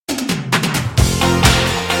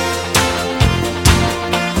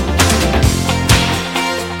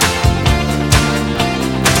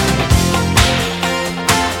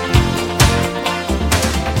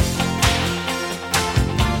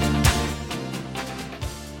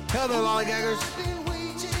Hello, lollygaggers.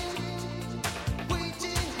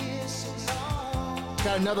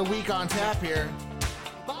 Got another week on tap here.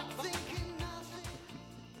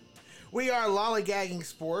 We are Lollygagging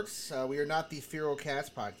Sports. We are not the Feral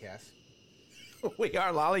Cats podcast. We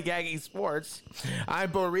are Lollygagging Sports.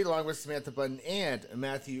 I'm Bo Reed along with Samantha Button and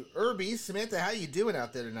Matthew Irby. Samantha, how you doing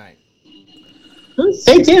out there tonight?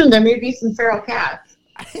 Stay tuned. There may be some feral cats.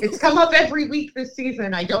 It's come up every week this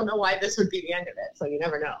season. I don't know why this would be the end of it, so you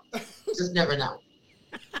never know. Just never know.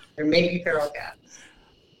 There may be feral cats.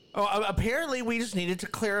 Oh, apparently we just needed to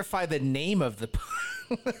clarify the name of the...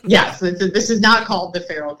 Yes, this is not called the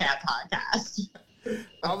Feral Cat Podcast.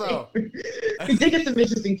 Although... we did get some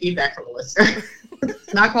interesting feedback from a listener.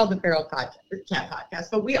 It's not called the Feral Cat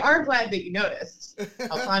Podcast, but we are glad that you noticed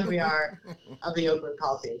how fond we are of the Oakland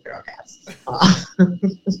Coliseum Feral Cats.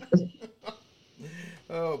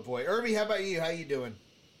 Oh, boy. Irby, how about you? How you doing?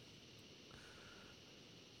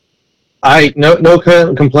 No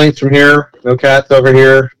complaints from here. No cats over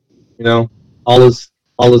here. You know, all is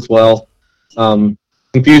well.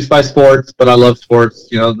 Confused by sports, but I love sports.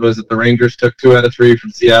 You know, was it the Rangers took 2 out of 3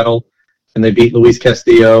 from Seattle, and they beat Luis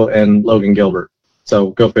Castillo and Logan Gilbert. So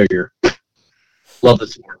go figure. Love the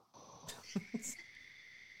sport.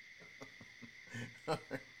 I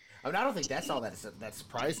mean, I don't think that's all that's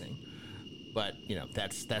surprising, but you know,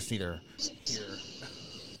 that's neither here.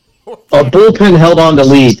 A bullpen held on to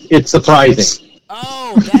lead. It's surprising.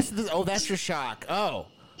 Oh, that's your shock. Oh,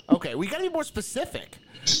 okay. We got to be more specific.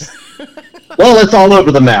 Well, it's all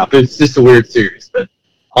over the map. It's just a weird series, but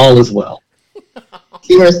all is well.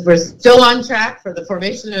 See, we're still on track for the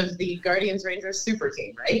formation of the Guardians-Rangers super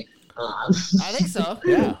team, right? I think so,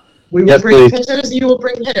 yeah. We will bring pitchers, you will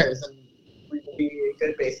bring hitters, and we will be a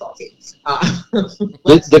good baseball team.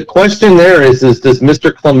 The question there is does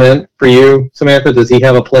Mr. Clement, for you, Samantha, does he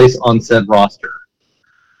have a place on said roster?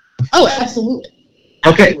 Oh, absolutely.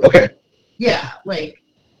 Okay. Yeah,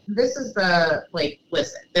 this is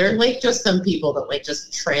listen, there are, just some people that,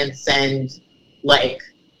 just transcend,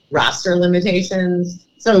 roster limitations.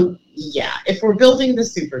 So, yeah, if we're building the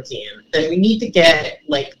super team, then we need to get,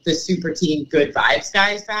 the super team good vibes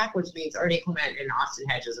guys back, which means Ernie Clement and Austin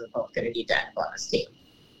Hedges are both going to need to end on this team.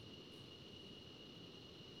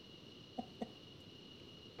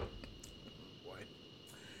 Boy.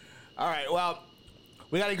 All right, well,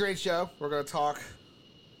 we got a great show. We're going to talk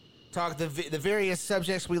the various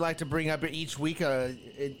subjects we like to bring up each week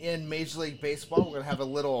in Major League Baseball. We're going to have a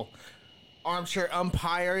little armchair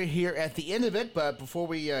umpire here at the end of it, but before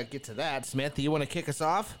we get to that, Samantha, you want to kick us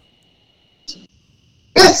off?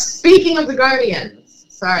 Yes, speaking of the Guardians,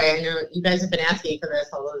 sorry, I know you guys have been asking for this,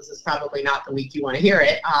 although this is probably not the week you want to hear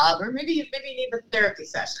it, or maybe you need a therapy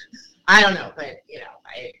session. I don't know, but,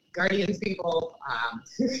 Guardians people,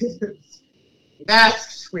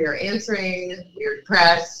 we are answering, we are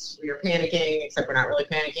depressed, we are panicking, except we're not really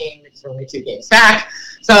panicking because we're only 2 games back.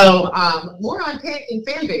 So more on panicking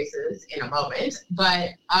fan bases in a moment, but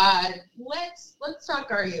let's talk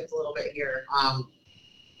Guardians a little bit here.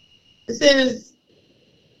 This is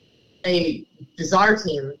a bizarre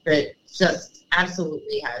team that just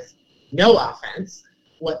absolutely has no offense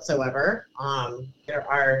whatsoever. There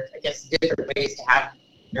are, I guess, different ways to have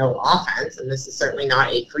no offense, and this is certainly not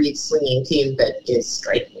a free-swinging team that is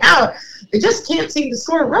striking out. They just can't seem to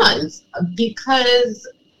score runs because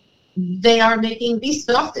they are making the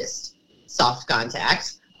softest soft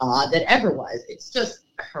contact that ever was. It's just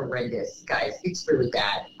horrendous, guys. It's really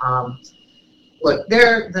bad. Look,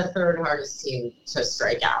 they're the 3rd hardest team to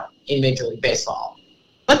strike out in Major League Baseball,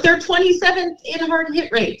 but they're 27th in hard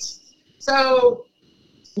hit rate. So,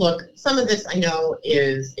 look, some of this I know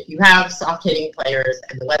is if you have soft hitting players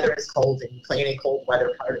and the weather is cold and you play in a cold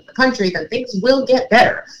weather part of the country, then things will get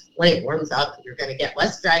better. When it warms up, you're going to get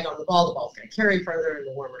less drag on the ball. The ball's going to carry further in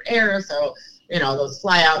the warmer air. So, those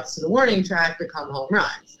flyouts to the warning track become home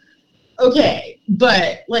runs. Okay,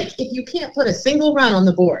 but, if you can't put a single run on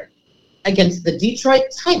the board against the Detroit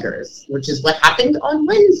Tigers, which is what happened on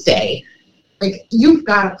Wednesday, you've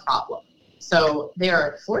got a problem. So they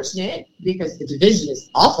are fortunate because the division is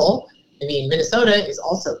awful. I mean, Minnesota is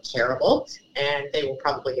also terrible, and they will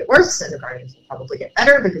probably get worse, and the Guardians will probably get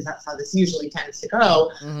better because that's how this usually tends to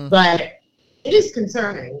go. Mm-hmm. But it is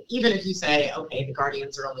concerning, even if you say, okay, the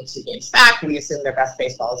Guardians are only 2 games back. We assume their best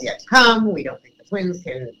baseball is yet to come. We don't think the Twins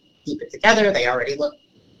can keep it together. They already look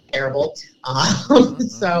terrible.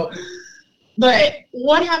 But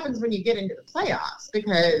what happens when you get into the playoffs?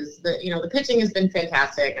 Because the pitching has been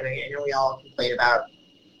fantastic, and I know we all complain about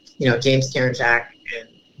James Karinchak and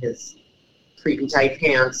his creepy tight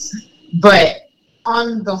pants. But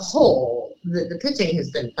on the whole, the pitching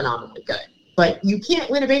has been phenomenally good. But you can't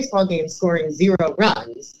win a baseball game scoring 0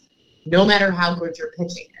 runs, no matter how good your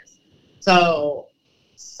pitching is. So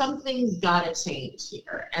something's got to change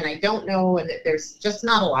here. And I don't know, and there's just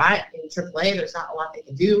not a lot in AAA. There's not a lot they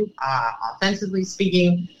can do, offensively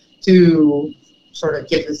speaking, to sort of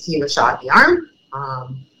give this team a shot in the arm.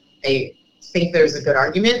 They think there's a good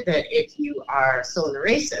argument that if you are still in the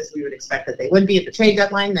race, as we would expect that they would be at the trade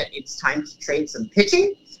deadline, that it's time to trade some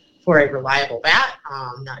pitching for a reliable bat.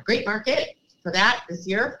 Not a great market for that this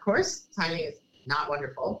year, of course. Timing is not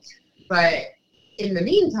wonderful. But in the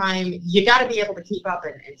meantime, you got to be able to keep up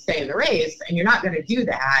and stay in the race, and you're not going to do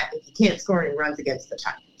that if you can't score any runs against the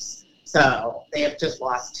Tigers. So they have just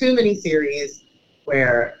lost too many series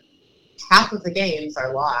where half of the games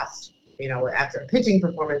are lost, after a pitching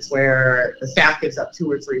performance where the staff gives up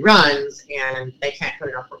 2 or 3 runs and they can't put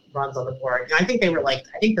enough runs on the board. I think they're like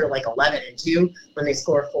 11-2 when they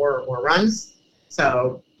score 4 or more runs.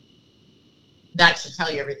 So that should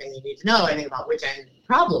tell you everything you need to know, I think, about which end the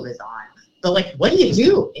problem is on. But, what do you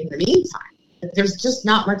do in the meantime? There's just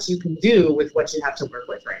not much you can do with what you have to work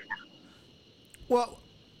with right now. Well,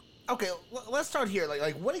 okay, let's start here.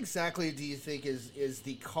 What exactly do you think is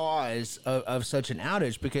the cause of such an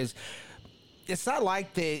outage? Because it's not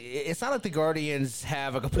like the Guardians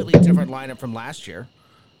have a completely different lineup from last year,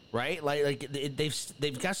 right?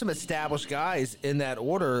 They've got some established guys in that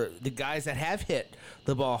order, the guys that have hit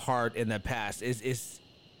the ball hard in the past. Is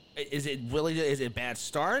it bad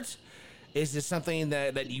starts? Is this something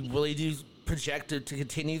that you really do project to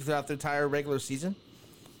continue throughout the entire regular season?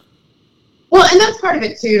 Well, and that's part of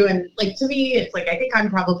it too. And to me, it's I think I'm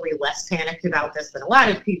probably less panicked about this than a lot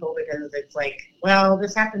of people, because it's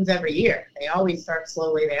this happens every year. They always start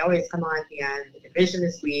slowly. They always come on at the end. The division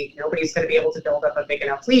is weak. Nobody's going to be able to build up a big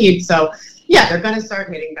enough lead. So yeah, they're going to start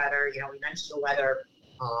hitting better. We mentioned the weather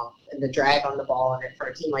and the drag on the ball, and for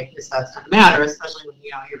a team like this, that's going to matter, especially when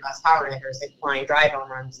your best power hitters hit flying drive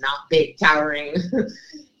home runs, not big towering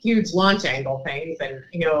huge launch angle things. And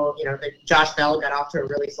that Josh Bell got off to a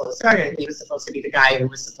really slow start, and he was supposed to be the guy who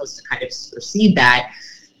was supposed to kind of supersede that.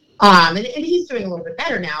 And he's doing a little bit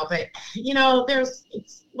better now, but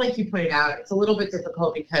it's like you pointed out, it's a little bit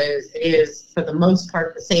difficult because it is for the most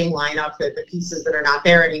part the same lineup, that the pieces that are not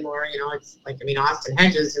there anymore. It's Austin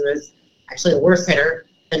Hedges, who is actually a worse hitter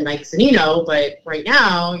than Mike Zunino, but right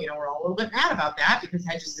now, we're all a little bit mad about that because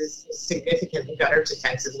Hedges is significantly better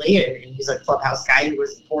defensively, and he's a clubhouse guy who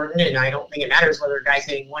was important, and I don't think it matters whether a guy's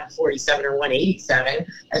hitting 147 or 187.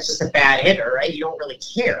 That's just a bad hitter, right? You don't really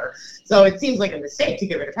care. So it seems like a mistake to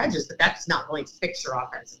get rid of Hedges, but that's not going to fix your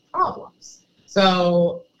offensive problems.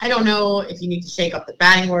 So I don't know if you need to shake up the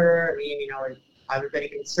batting order. Everybody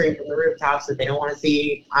can scream from the rooftops that they don't want to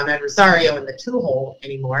see Ahmed Rosario in the 2-hole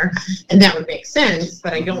anymore, and that would make sense,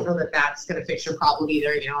 but I don't know that that's going to fix your problem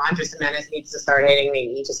either. Andres Jimenez needs to start hitting.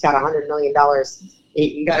 He just got $100 million.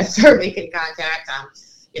 You got to start making contact.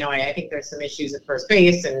 I think there's some issues at first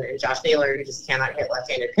base, and Josh Naylor, who just cannot hit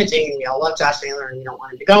left-handed pitching. We all love Josh Naylor, and we don't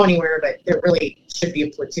want him to go anywhere, but there really should be a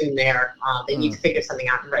platoon there. They need to figure something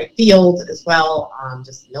out in right field as well.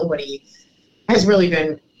 Just nobody has really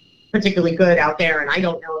been particularly good out there, and I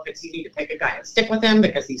don't know if it's you need to pick a guy and stick with him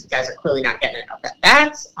because these guys are clearly not getting enough at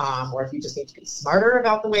bats, or if you just need to be smarter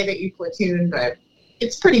about the way that you platoon, but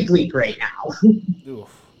it's pretty bleak right now.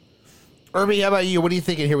 Oof. Irby, how about you? What are you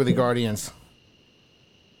thinking here with the Guardians?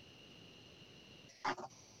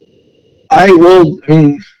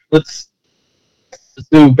 Let's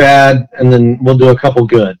do bad, and then we'll do a couple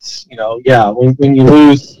goods. When you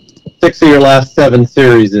lose 6 of your last 7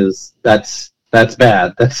 series, that's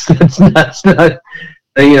bad. That's not,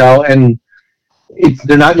 and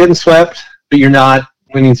they're not getting swept, but you're not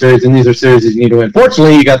winning series, and these are series that you need to win.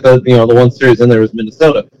 Fortunately, you got the one series in there was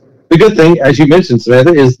Minnesota. The good thing, as you mentioned,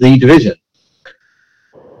 Samantha, is the division.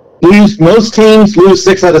 Most teams lose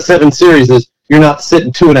 6 out of 7 series. You're not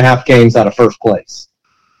sitting 2.5 games out of first place.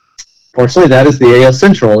 Fortunately, that is the AL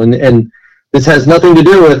Central, and this has nothing to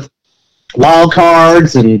do with wild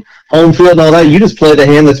cards and home field and all that. You just play the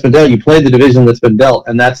hand that's been dealt. You play the division that's been dealt,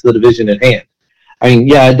 and that's the division at hand.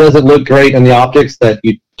 It doesn't look great in the optics that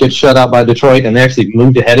you get shut out by Detroit and they actually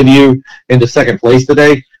moved ahead of you into second place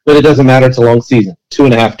today, but it doesn't matter. It's a long season,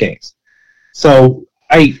 2.5 games. So,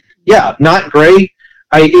 not great.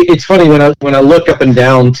 It's funny when I look up and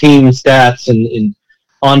down team stats and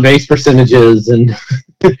on-base percentages and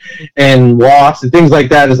and walks and things like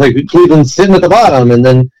that. It's like Cleveland's sitting at the bottom, and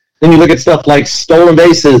then you look at stuff like stolen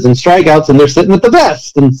bases and strikeouts, and they're sitting at the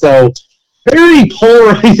best. And so, very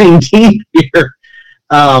polarizing team here.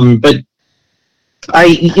 But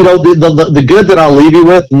the good that I'll leave you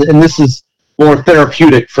with, and this is more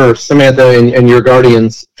therapeutic for Samantha and your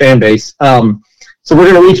Guardians fan base. So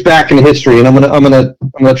we're gonna reach back into history, and I'm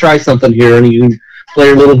gonna try something here, and you can play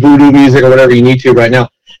your little voodoo music or whatever you need to right now.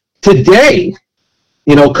 Today,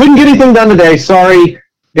 couldn't get anything done today. Sorry,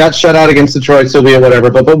 got shut out against Detroit, so be it,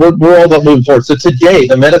 whatever. But we're all about moving forward. So today,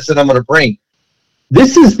 the medicine I'm gonna bring.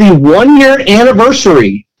 This is the 1-year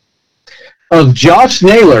anniversary of Josh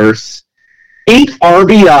Naylor's 8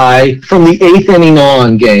 RBI from the 8th inning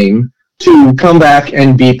on game to come back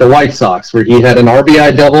and beat the White Sox, where he had an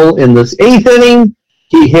RBI double in this 8th inning.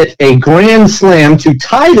 He hit a grand slam to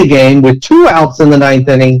tie the game with 2 outs in the 9th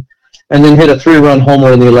inning, and then hit a 3-run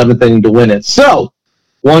homer in the 11th inning to win it. So,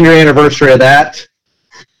 1-year anniversary of that.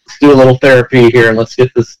 Let's do a little therapy here, and let's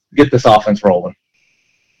get this offense rolling.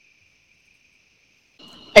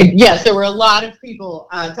 Yes, there were a lot of people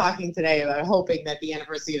talking today about hoping that the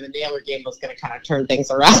anniversary of the Naylor game was going to kind of turn things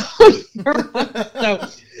around.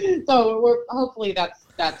 so we're hopefully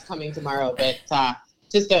that's coming tomorrow. But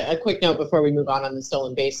just a quick note before we move on the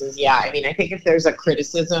stolen bases. Yeah, I mean, I think if there's a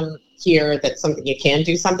criticism here that's something you can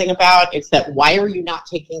do something about, it's that why are you not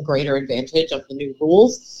taking greater advantage of the new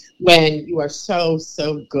rules when you are so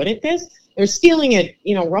good at this? They're stealing at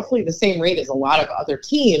roughly the same rate as a lot of other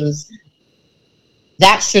teams.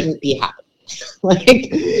 That shouldn't be happening.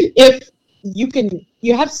 If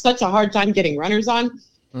you have such a hard time getting runners on,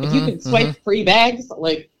 if you can swipe free bags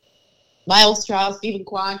like Miles Strauss, Stephen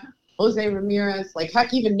Kwan, Jose Ramirez,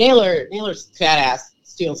 heck, even Naylor's fat ass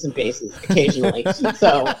steals some bases occasionally.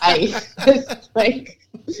 So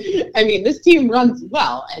this team runs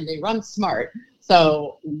well and they run smart.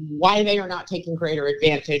 So why they are not taking greater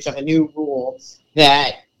advantage of a new rule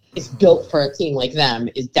that is built for a team like them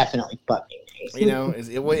is definitely bugging.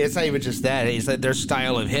 It's not even just that. It's like their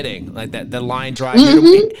style of hitting, like that. The line drive,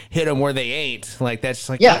 hit them where they ain't. Like that's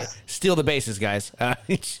like, steal the bases, guys.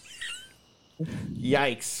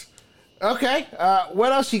 Yikes. Okay.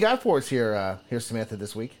 What else you got for us here, Samantha,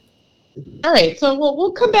 this week? All right. So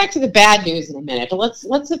we'll come back to the bad news in a minute, but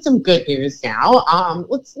let's hit some good news now.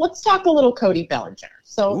 Let's talk a little Cody Bellinger.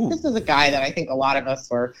 So This is a guy that I think a lot of us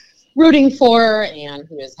were rooting for, and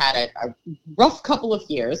who has had a rough couple of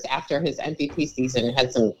years after his MVP season.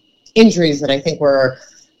 Had some injuries that I think were,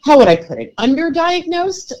 how would I put it,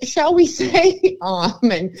 underdiagnosed, shall we say? You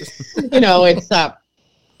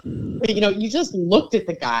just looked at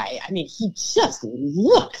the guy. I mean, he just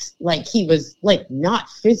looked like he was not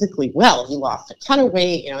physically well. He lost a ton of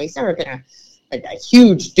weight. He's never been a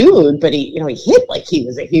huge dude, but he hit like he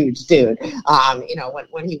was a huge dude.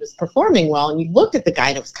 When he was performing well, and you looked at the guy,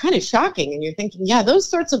 and it was kind of shocking. And you're thinking, yeah, those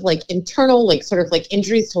sorts of internal,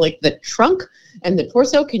 injuries to the trunk and the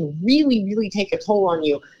torso can really, really take a toll on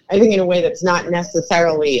you. I think in a way that's not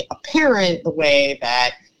necessarily apparent the way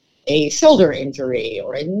that a shoulder injury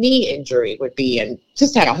or a knee injury would be, and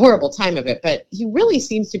just had a horrible time of it. But he really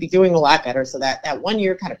seems to be doing a lot better. So that 1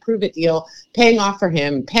 year kind of prove-it deal, paying off for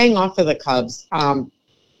him, paying off for the Cubs.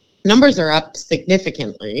 Numbers are up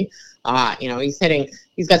significantly.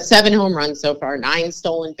 He's got 7 home runs so far, 9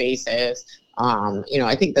 stolen bases.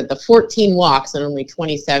 I think that the 14 walks and only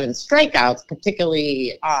 27 strikeouts,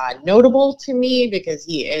 particularly notable to me, because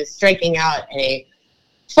he is striking out at a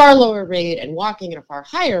far lower rate and walking at a far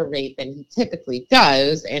higher rate than he typically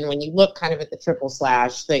does. And when you look kind of at the triple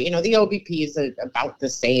slash, the OBP is about the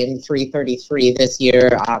same, 333 this year,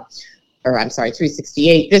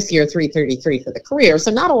 368 this year, 333 for the career. So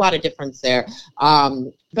not a lot of difference there.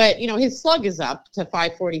 But his slug is up to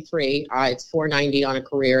 543. It's 490 on a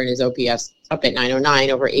career, and his OPS up at 909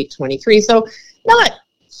 over 823. So not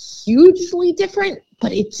hugely different,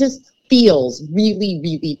 but it just feels really,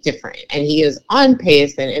 really different. And he is on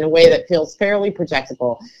pace and in a way that feels fairly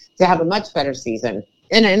projectable to have a much better season.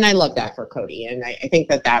 And I love that for Cody. And I think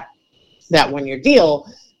that 1 year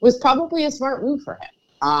deal was probably a smart move for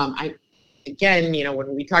him. Again,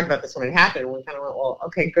 when we talked about this when it happened, we kind of went, well,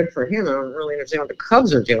 okay, good for him. I don't really understand what the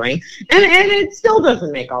Cubs are doing. And it still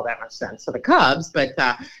doesn't make all that much sense for the Cubs. But,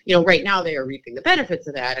 right now they are reaping the benefits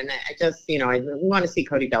of that. And I just, I want to see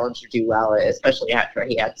Cody Bellinger do well, especially after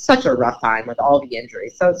he had such a rough time with all the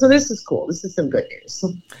injuries. So this is cool. This is some good news.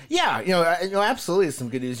 Yeah, absolutely some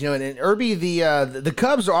good news. And Irby, the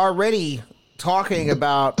Cubs are already talking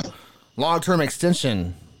about long-term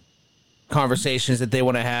extension conversations that they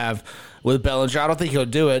want to have with Bellinger. I don't think he'll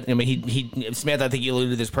do it. I mean, Samantha, I think you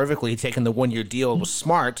alluded to this perfectly. Taking the 1 year deal was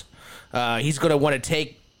smart. He's going to want to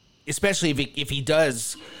take especially if he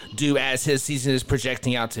does do as his season is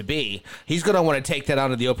projecting out to be, he's going to want to take that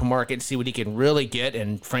onto the open market and see what he can really get.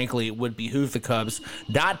 And frankly, it would behoove the Cubs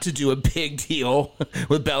not to do a big deal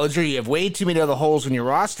with Bellinger. You have way too many other holes in your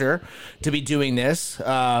roster to be doing this.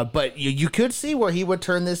 But you could see where he would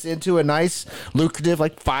turn this into a nice, lucrative,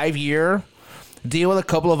 5-year deal with a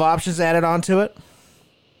couple of options added onto it.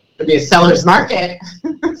 It'd be a seller's market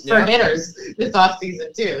for hitters this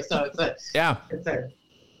offseason too. So it's a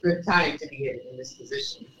good time to be in this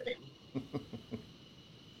position.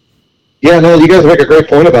 Yeah, no, you guys make a great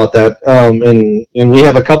point about that. And we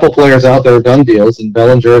have a couple players out there who've done deals, and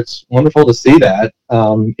Bellinger, it's wonderful to see that.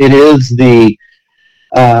 It is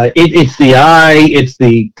it's the eye, it's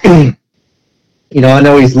the, I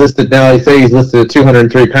know he's listed now, he's listed at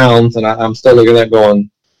 203 pounds, and I'm still looking at that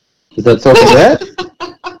going, is that so bad?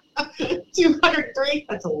 203?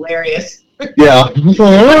 That's hilarious. Yeah. Thinking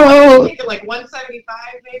 175,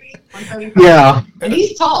 maybe? 175? Yeah. And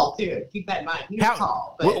he's tall, too. Keep that in mind. He's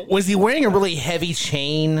tall. But... Was he wearing a really heavy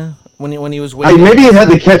chain when he was wearing? Maybe he had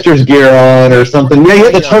the catcher's gear on or something. Yeah, he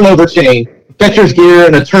had the turnover chain. Catcher's gear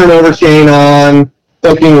and a turnover chain on,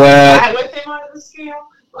 soaking wet. I with him on the scale?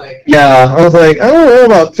 Yeah, I was like, I don't know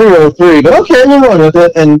about 203, but okay, we'll run with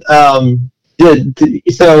it. And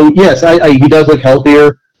so, yes, he does look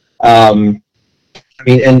healthier. And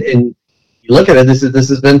you look at it, this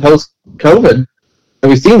has been post-COVID, and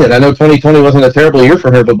we've seen it. I know 2020 wasn't a terrible year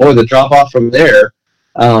for her, but boy, the drop-off from there,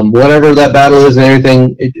 whatever that battle is and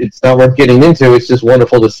everything, it's not worth getting into. It's just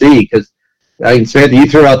wonderful to see, because, Samantha, you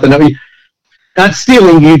threw out the number. Not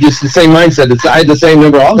stealing you, just the same mindset. I had the same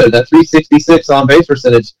number on there, that 366 on-base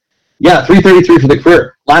percentage. Yeah, 333 for the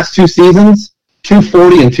career. Last 2 seasons,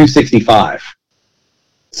 240 and 265.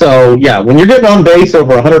 So, yeah, when you're getting on base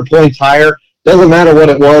over 100 points higher, doesn't matter what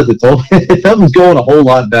it was, something's going a whole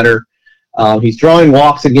lot better. He's drawing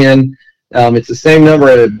walks again. It's the same number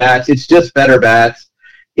of bats. It's just better bats.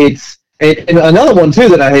 And another one, too,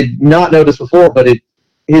 that I had not noticed before, but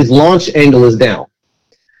his launch angle is down.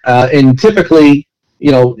 And typically,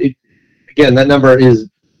 again, that number is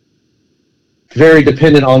very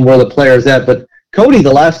dependent on where the player is at. But Cody,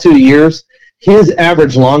 the last 2 years, his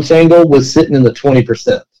average launch angle was sitting in the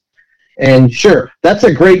 20%. And sure, that's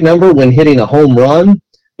a great number when hitting a home run,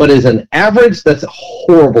 but as an average, that's a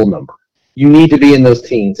horrible number. You need to be in those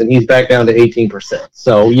teens, and he's back down to 18%.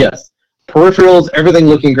 So, yes, peripherals, everything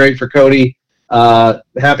looking great for Cody.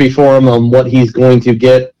 Happy for him on what he's going to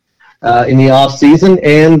get in the off season,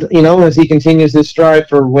 and as he continues his stride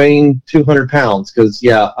for weighing 200 pounds, because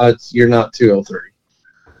you're not 203.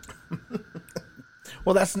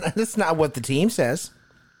 Well, that's not what the team says.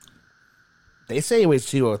 They say he weighs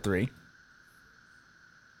 203.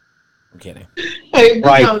 I'm kidding.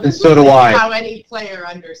 Right, and so do I. How any player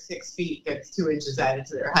under 6 feet gets 2 inches added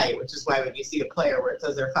to their height, which is why when you see a player where it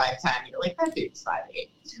says they're 5'10", you're like, that dude's 5'8".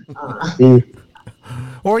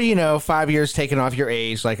 Or 5 years taken off your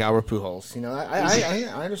age, like Albert Pujols.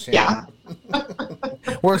 I understand. Yeah.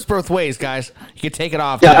 Works both ways, guys. You can take it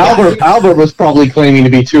off. Yeah, Albert was probably claiming to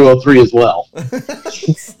be 203 as well.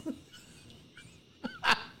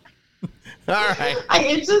 All right.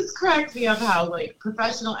 It just cracks me up how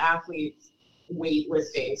professional athletes' weight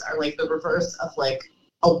listings are the reverse of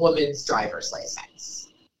a woman's driver's license.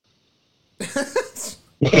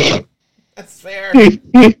 That's fair.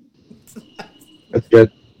 That's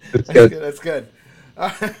good. That's good.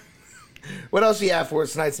 What else do you have for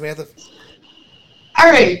us tonight, Samantha?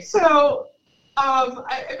 All right, so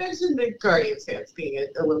I mentioned the Guardians fans being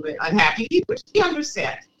a little bit unhappy, which we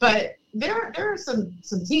understand. But there are some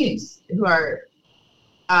teams who are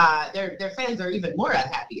their fans are even more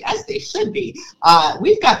unhappy, as they should be.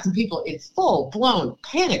 We've got some people in full-blown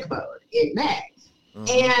panic mode in May.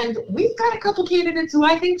 And we've got a couple candidates who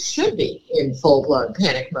I think should be in full-blown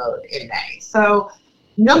panic mode in May. So,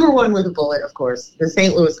 number one with a bullet, of course, the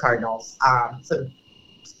St. Louis Cardinals. Some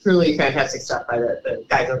truly fantastic stuff by the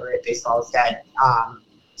guys over at Baseball is Dead,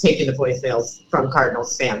 taking the voicemails from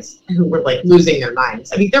Cardinals fans who were, losing their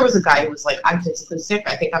minds. I mean, there was a guy who was like, I'm physically sick.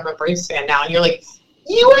 I think I'm a Braves fan now. And you're like,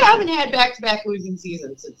 you haven't had back-to-back losing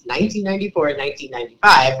seasons since 1994 and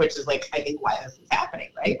 1995, which is, I think why this is happening,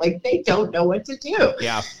 right? They don't know what to do.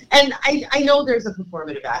 Yeah. And I know there's a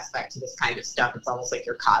performative aspect to this kind of stuff. It's almost like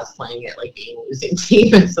you're cosplaying it, being a losing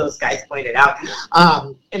team, as those guys pointed out.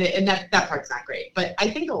 And that part's not great. But I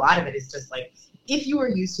think a lot of it is just, if you are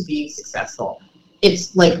used to being successful,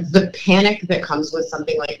 it's like the panic that comes with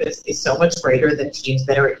something like this is so much greater than teams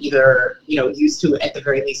that are either, used to at the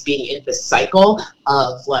very least being in this cycle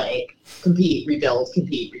of like compete, rebuild.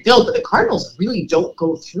 But the Cardinals really don't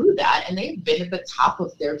go through that, and they've been at the top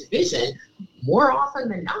of their division more often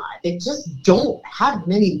than not. They just don't have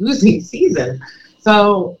many losing seasons.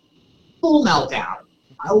 So full meltdown.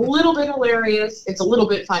 A little bit hilarious. It's a little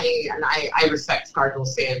bit funny, and I respect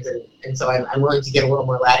Cardinals fans, and so I'm willing to give a little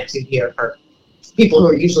more latitude here for people who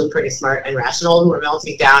are usually pretty smart and rational who are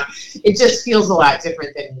melting down. It just feels a lot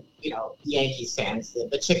different than, Yankees fans,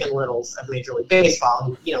 the Chicken Littles of Major League Baseball.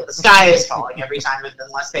 Who, the sky is falling every time,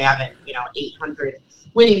 unless they have an, 800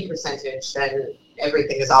 winning percentage, then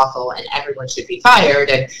everything is awful and everyone should be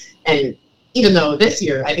fired. And even though this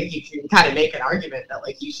year, I think you can kind of make an argument that,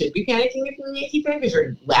 like, you should be panicking if you're a Yankee fan because you're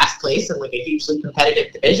in last place in, like, a hugely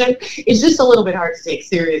competitive division. It's just a little bit hard to take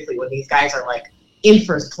seriously when these guys are, like, in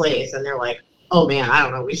first place and they're like, oh, man, I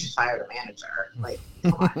don't know, we should fire the manager. Like,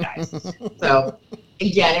 come on, guys. So, I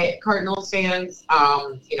get it, Cardinals fans.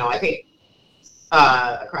 I think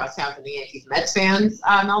across town from the Yankees, Mets fans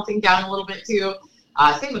melting down a little bit, too.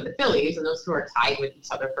 Same with the Phillies, and those two are tied with each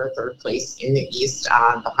other for third place in the East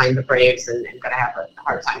behind the Braves and going to have a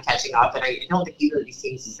hard time catching up. And I don't think either of these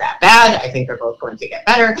teams is that bad. I think they're both going to get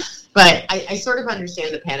better. But I sort of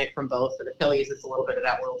understand the panic from both. For the Phillies, it's a little bit of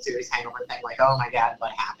that World Series hangover thing, like, oh, my God,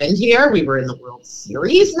 what happened here? We were in the World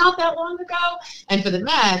Series not that long ago. And for the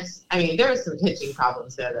Mets, I mean, there are some pitching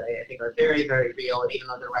problems there that I think are very, very real. And even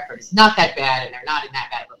though their record is not that bad and they're not in that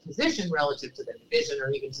bad of a position relative to their division or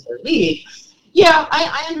even to their league, yeah,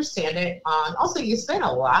 I understand it. Also, you spent a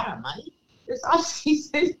lot of money this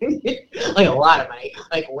offseason, like a lot of money,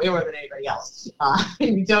 like way more than anybody else,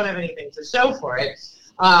 and you don't have anything to show for it.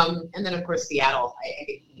 And then, of course, Seattle, I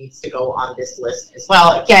think, needs to go on this list as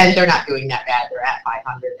well. Again, they're not doing that bad. They're at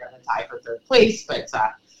 500. They're in the tie for third place, but,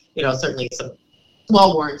 certainly some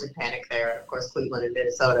well-warranted panic there. Of course, Cleveland and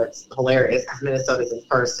Minnesota, it's hilarious because Minnesota's in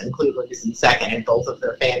first and Cleveland is in second, and both of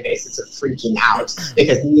their fan bases are freaking out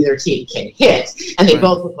because neither team can hit, and they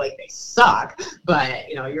both look like they suck. But,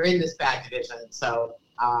 you're in this bad division, so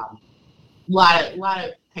lot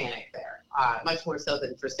of panic there. Much more so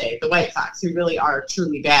than for, say, the White Sox, who really are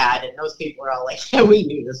truly bad, and those people are all like, yeah, we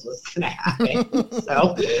knew this was going to happen.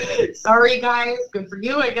 So, sorry, guys. Good for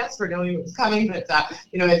you, I guess, for knowing it was coming. But,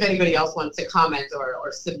 if anybody else wants to comment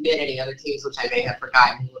or submit any other teams, which I may have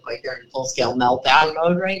forgotten, who look like they're in full-scale meltdown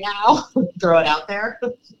mode right now, throw it out there.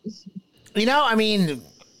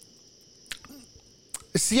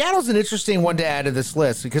 Seattle's an interesting one to add to this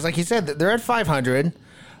list because, like you said, they're at 500.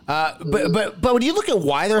 But when you look at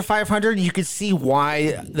why they're 500, you can see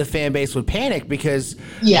why the fan base would panic because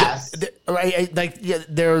yes,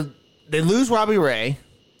 they lose Robbie Ray.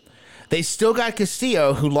 They still got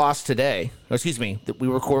Castillo, who lost today. Oh, excuse me, we're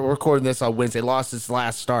recording this on Wednesday. Lost his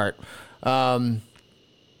last start. Bullpen's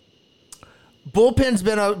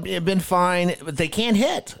been fine, but they can't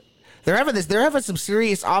hit. They're having some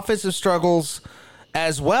serious offensive struggles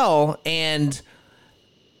as well, and.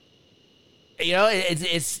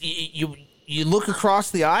 It's you look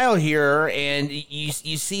across the aisle here, and you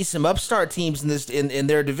see some upstart teams in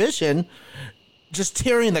their division just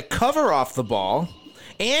tearing the cover off the ball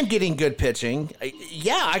and getting good pitching.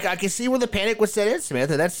 Yeah, I can see where the panic was set in,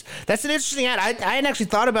 Samantha. That's an interesting ad. I hadn't actually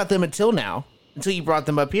thought about them until you brought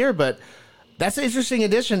them up here, but that's an interesting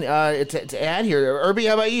addition to add here. Irby,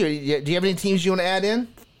 how about you? Do you have any teams you want to add in?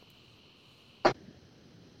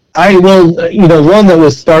 I will, one that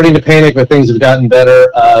was starting to panic, but things have gotten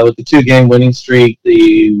better with the 2-game winning streak.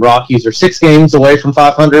 The Rockies are 6 games away from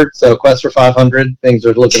 500, so quest for 500. Things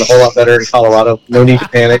are looking a whole lot better in Colorado. No need to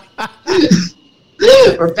panic.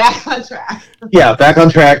 We're back on track. Yeah, back on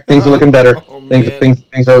track. Things are looking better.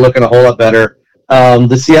 Things are looking a whole lot better.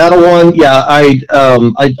 The Seattle one, yeah, I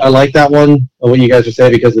like that one. What you guys are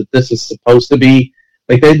saying because this is supposed to be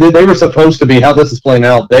like they were supposed to be how this is playing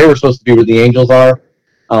out. They were supposed to be where the Angels are.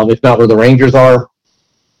 If not where the Rangers are.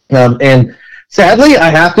 And sadly, I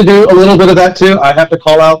have to do a little bit of that too. I have to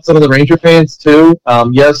call out some of the Ranger fans too.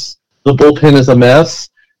 Yes, the bullpen is a mess.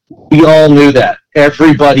 We all knew that.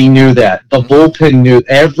 Everybody knew that. The bullpen knew.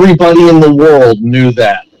 Everybody in the world knew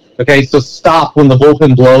that. Okay, so stop when the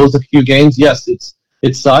bullpen blows a few games. Yes,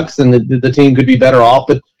 it sucks and the team could be better off,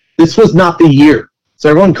 but this was not the year. So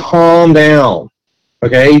everyone calm down.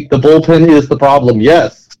 Okay, the bullpen is the problem.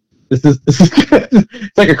 Yes. This is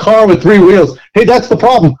it's like a car with 3 wheels. Hey, that's the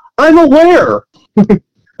problem. I'm aware.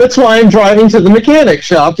 That's why I'm driving to the mechanic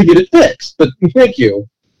shop to get it fixed. But thank you.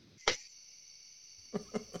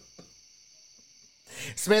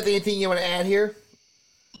 Samantha, anything you want to add here?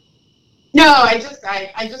 No, I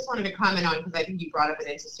just wanted to comment on, because I think you brought up an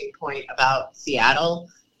interesting point about Seattle.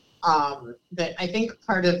 That I think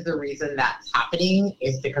part of the reason that's happening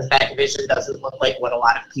is because that division doesn't look like what a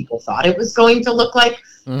lot of people thought it was going to look like.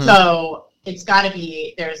 Mm-hmm. So it's got to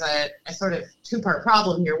be, there's a sort of two-part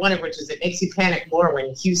problem here, one of which is it makes you panic more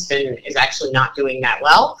when Houston is actually not doing that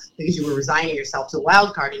well, because you were resigning yourself to a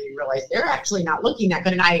wild card and you realize they're actually not looking that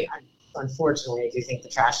good. And I unfortunately, I do think the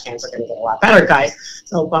trash cans are going to get a lot better, guys.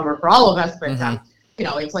 So bummer for all of us, but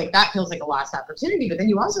it's like that feels like a lost opportunity. But then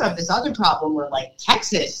you also have this other problem where, like,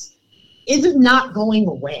 Texas is not going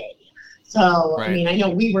away. So, right. I mean, I know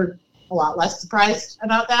we were a lot less surprised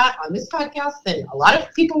about that on this podcast than a lot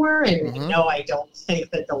of people were. And no, I don't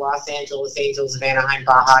think that the Los Angeles Angels of Anaheim,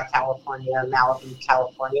 Baja, California, Malibu,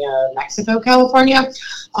 California, Mexico, California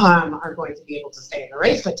are going to be able to stay in the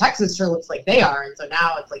race. But Texas sure looks like they are. And so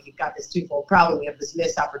now it's like you've got this twofold problem. You have this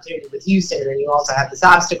missed opportunity with Houston, and then you also have this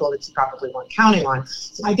obstacle that you probably weren't counting on.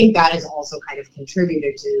 So I think that has also kind of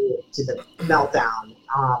contributed to the meltdown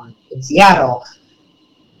in Seattle.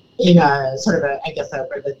 In a sort of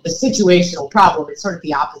the situational problem. It's sort of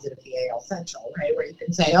the opposite of the AL Central, right? Where you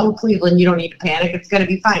can say, oh, Cleveland, you don't need to panic. It's going to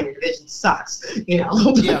be fine. Your division sucks. But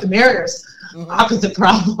the Mariners, opposite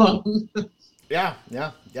problem. Yeah.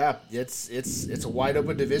 It's a wide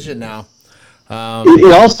open division now.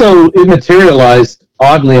 It materialized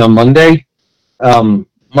oddly on Monday.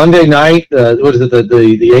 Monday night, what is it,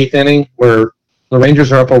 the eighth inning, where the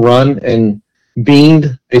Rangers are up a run and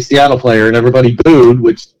beamed a Seattle player, and everybody booed,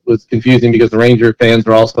 which was confusing because the Ranger fans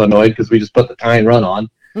were also annoyed because we just put the tying run on.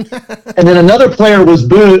 And then another player was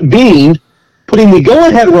beamed, putting the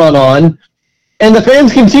go-ahead run on, and the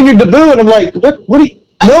fans continued to boo, and I'm like, what do you...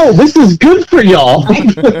 No, this is good for y'all.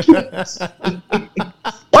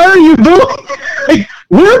 Why are you booing? Like,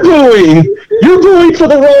 we're booing. You're booing for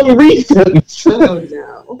the wrong reasons.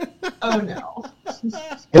 Oh, no.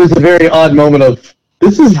 It was a very odd moment of,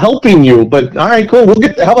 this is helping you, but all right, cool.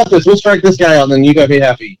 How about this? We'll strike this guy out, and then you gotta be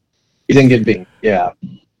happy. He didn't get beat. Yeah.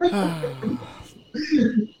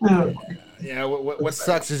 Yeah. What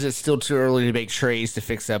sucks is it's still too early to make trades to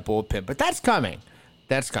fix that bullpen, but that's coming.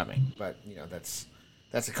 But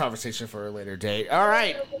that's a conversation for a later date. All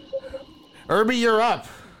right, Irby, you're up.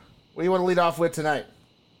 What do you want to lead off with tonight?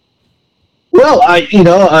 Well, I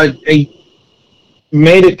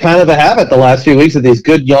made it kind of a habit the last few weeks of these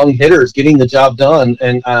good young hitters getting the job done,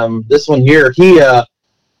 and this one here, he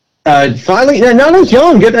finally, not as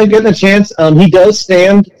young, getting a chance. He does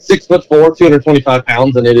stand 6'4", 225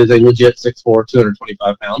 pounds, and it is a legit 6'4",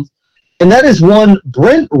 225 pounds, and that is one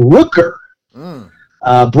Brent Rooker.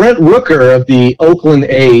 Brent Rooker of the Oakland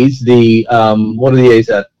A's. The what are the A's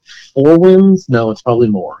at? 4 wins? No, it's probably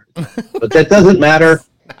more, but that doesn't matter.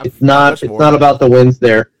 It's not about the wins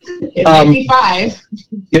there. It might be 5.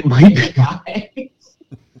 It might be 5.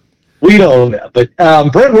 We don't know. But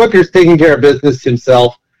Brent Rooker's taking care of business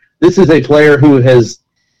himself. This is a player who has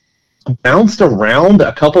bounced around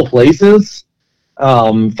a couple places,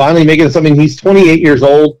 finally making something. He's 28 years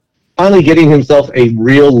old, finally getting himself a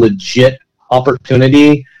real legit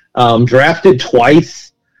opportunity. Drafted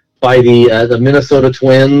twice by the Minnesota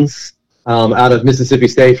Twins. Out of Mississippi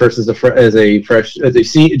State first as a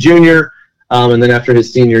junior, and then after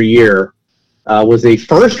his senior year, was a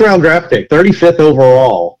first-round draft pick, 35th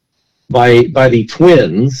overall by the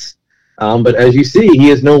Twins. But as you see,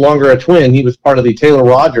 he is no longer a Twin. He was part of the Taylor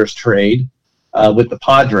Rogers trade with the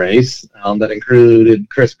Padres that included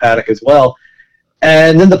Chris Paddock as well.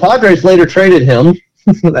 And then the Padres later traded him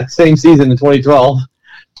that same season in 2012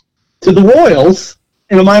 to the Royals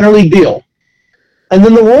in a minor league deal. And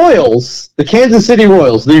then the Royals, the Kansas City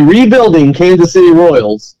Royals, the rebuilding Kansas City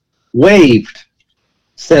Royals, waived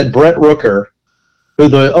said Brent Rooker, who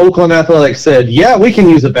the Oakland Athletics said, yeah, we can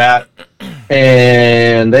use a bat,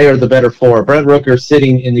 and they are the better for. Brent Rooker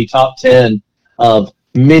sitting in the top 10 of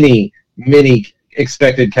many, many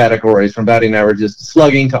expected categories, from batting averages to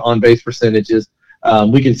slugging to on-base percentages.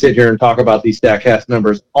 We can sit here and talk about these StatCast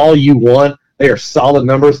numbers all you want. They are solid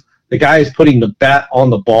numbers. The guy is putting the bat on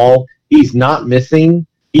the ball. He's not missing.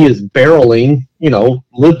 He is barreling,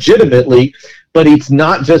 legitimately, but it's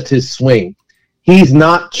not just his swing. He's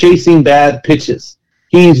not chasing bad pitches.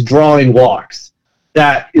 He's drawing walks.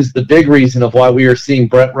 That is the big reason of why we are seeing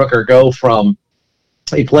Brent Rooker go from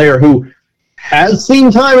a player who has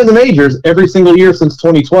seen time in the majors every single year since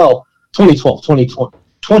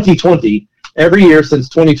 2020. Every year since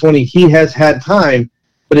 2020, he has had time,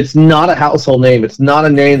 but it's not a household name. It's not a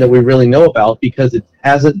name that we really know about because it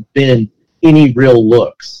hasn't been any real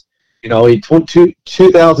looks.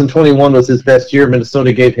 2021 was his best year.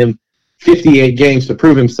 Minnesota gave him 58 games to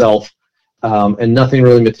prove himself, and nothing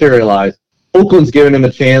really materialized. Oakland's giving him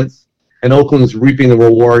a chance, and Oakland's reaping the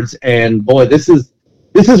rewards. And boy, this is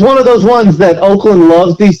one of those ones that Oakland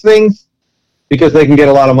loves these things because they can get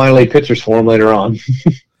a lot of minor league pitchers for them later on.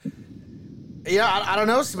 Yeah, I don't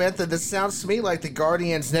know, Samantha. This sounds to me like the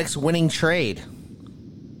Guardians' next winning trade.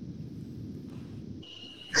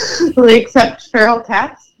 Will they accept feral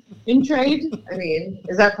cats in trade? I mean,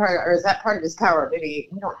 is that part of his power? Maybe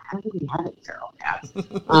we don't have any feral cats.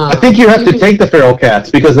 I think you have to take the feral cats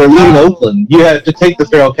because they're leaving Oakland. You have to take the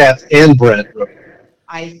feral cats and Brent.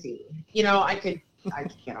 I see. I could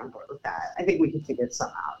get on board with that. I think we could figure some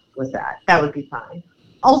out with that. That would be fine.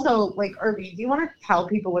 Also, like, Irby, do you want to tell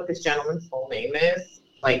people what this gentleman's full name is?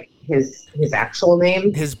 Like his actual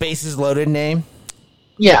name? His bases loaded name?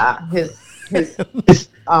 Yeah, his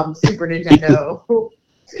Super Nintendo.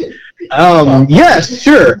 Yes,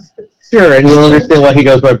 sure, and you'll understand why he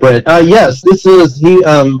goes by Brent. Yes, this is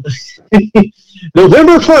November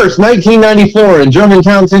 1st, 1994, in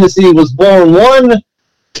Germantown, Tennessee, was born one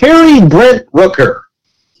Terry Brent Rooker.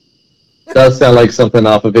 Does sound like something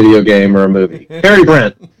off a video game or a movie. Terry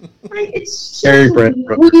Brent. Right, it's so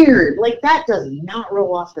weird. Like, that does not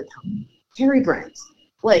roll off the tongue. Terry Brent.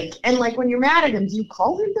 Like, and like when you're mad at him, do you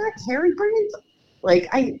call him that, Terry Brent? Like,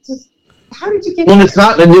 how did you get? Well, it's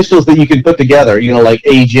not initials that you can put together. Like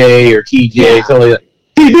AJ or TJ, something like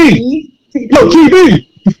that. TB. No, TB.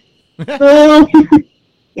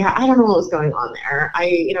 Yeah, I don't know what was going on there.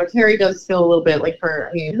 Terry does feel a little bit like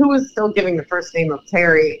who was still giving the first name of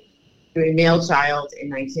Terry to a male child in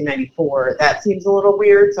 1994? That seems a little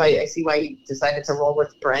weird. So I see why he decided to roll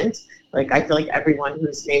with Brent. Like, I feel like everyone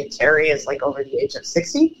who's named Terry is like over the age of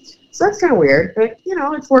 60. So that's kind of weird. But,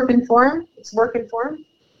 it's working for him.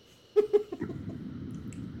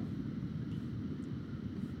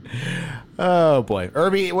 Oh, boy.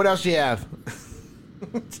 Irby, what else do you have?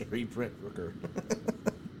 Terry Brent Rooker.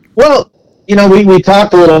 Well, we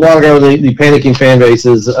talked a little while ago the panicking fan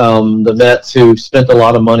bases, the Mets who spent a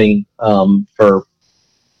lot of money for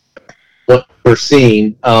what we're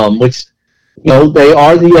seeing, which, they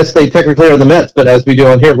are they technically are the Mets, but as we do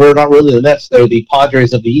on here, we're not really the Mets. They're the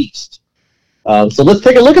Padres of the East. So let's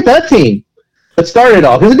take a look at that team. Let's start it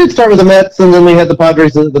off, because it did start with the Mets, and then we had the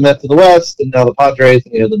Padres, the Mets of the West, and now the Padres,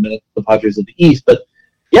 and the Padres of the East. But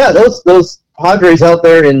yeah, those Padres out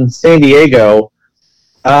there in San Diego.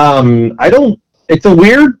 It's a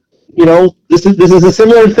weird, this is a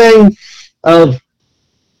similar thing of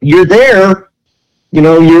you're there,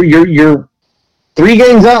 you're 3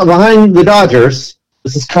 games out behind the Dodgers.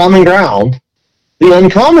 This is common ground. The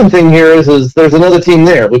uncommon thing here is there's another team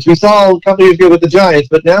there, which we saw a couple years ago with the Giants,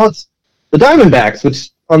 but now it's the Diamondbacks,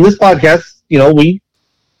 which on this podcast, we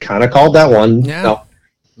kind of called that one. Yeah.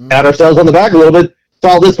 Pat ourselves on the back a little bit,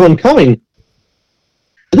 saw this one coming.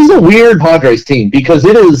 This is a weird Padres team because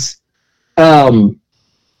it is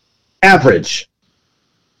average.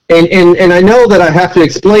 And I know that I have to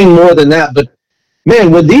explain more than that, but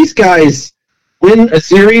man, when these guys win a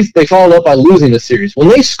series, they follow up by losing a series. When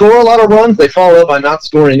they score a lot of runs, they follow up by not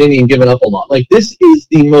scoring any and giving up a lot. Like, this is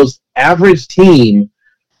the most average team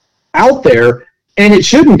out there, and it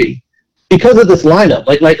shouldn't be because of this lineup.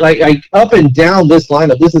 Like up and down this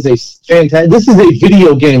lineup, this is a fantastic. This is a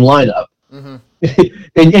video game lineup. Mm-hmm.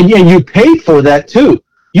 and you paid for that too.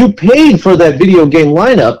 You paid for that video game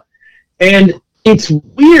lineup, and it's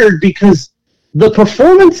weird because the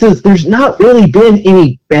performances, there's not really been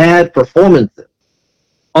any bad performances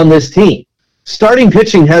on this team. Starting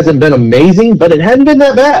pitching hasn't been amazing, but it hadn't been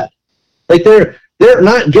that bad. Like, they're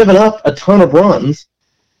not giving up a ton of runs.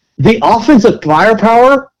 The offensive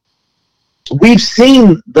firepower, we've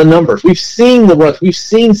seen the numbers. We've seen the runs. We've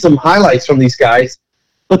seen some highlights from these guys.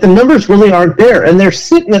 But the numbers really aren't there. And they're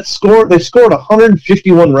sitting at score. They've scored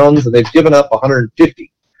 151 runs, and they've given up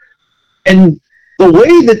 150. And the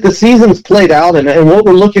way that the season's played out and what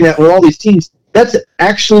we're looking at with all these teams, that's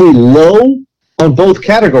actually low on both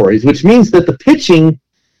categories, which means that the pitching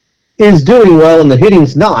is doing well and the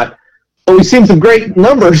hitting's not. But we've seen some great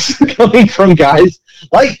numbers coming from guys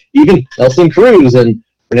like even Nelson Cruz and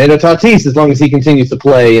Fernando Tatis, as long as he continues to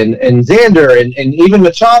play, and Xander and even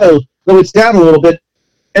Machado, though it's down a little bit.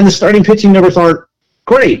 And the starting pitching numbers aren't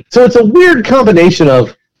great. So it's a weird combination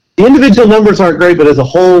of the individual numbers aren't great, but as a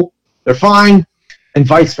whole, they're fine, and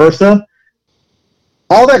vice versa.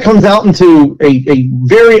 All that comes out into a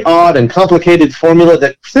very odd and complicated formula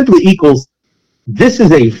that simply equals this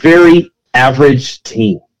is a very average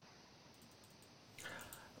team.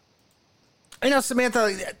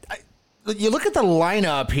 Samantha, you look at the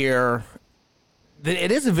lineup here,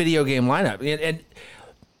 it is a video game lineup. And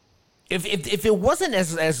if it wasn't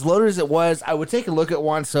as loaded as it was, I would take a look at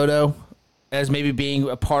Juan Soto as maybe being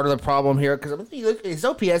a part of the problem here, because his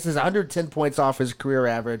OPS is 110 points off his career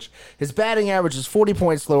average. His batting average is 40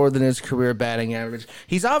 points lower than his career batting average.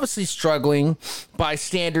 He's obviously struggling by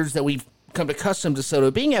standards that we've come accustomed to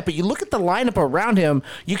Soto being at, but you look at the lineup around him,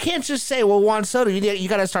 you can't just say, well, Juan Soto, you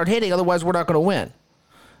got to start hitting, otherwise we're not going to win.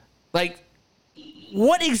 Like,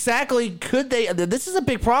 what exactly could they... This is a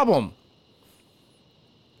big problem.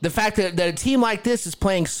 The fact that a team like this is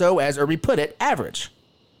playing so, as Irby put it, average.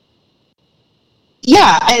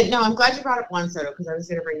 Yeah, I'm glad you brought up Juan Soto because I was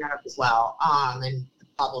going to bring that up as well. And the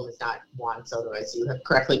problem is not Juan Soto, as you have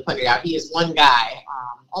correctly pointed out. He is one guy.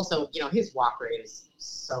 Also, his walk rate is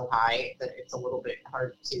so high that it's a little bit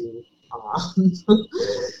hard to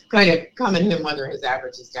kind of comment him whether his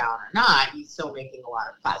average is down or not. He's still making a lot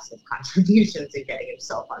of positive contributions and getting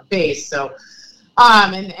himself on base. So,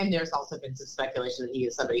 and there's also been some speculation that he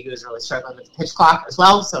is somebody who is really struggling with the pitch clock as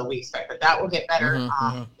well. So we expect that will get better.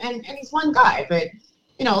 And he's one guy, but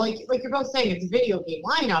like you're both saying, it's a video game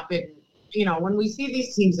lineup, and when we see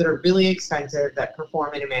these teams that are really expensive that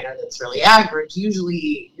perform in a manner that's really average,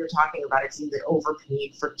 usually you're talking about a team that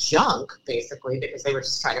overpaid for junk, basically, because they were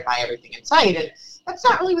just trying to buy everything in sight. And that's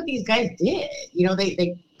not really what these guys did.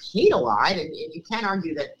 They paid a lot, and you can't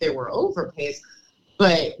argue that there were overpays,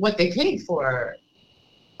 but what they paid for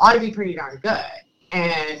ought to be pretty darn good.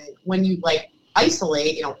 And when you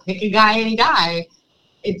isolate, pick a guy, any guy,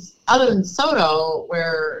 it's other than Soto,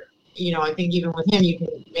 where I think even with him, you can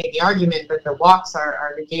make the argument that the walks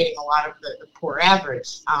are negating a lot of the poor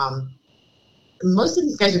average. Most of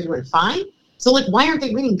these guys are doing fine. So, why aren't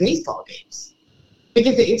they winning baseball games?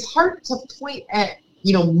 Because it's hard to point at,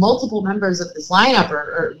 multiple members of this lineup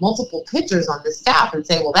or multiple pitchers on the staff and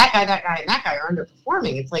say, well, that guy, and that guy are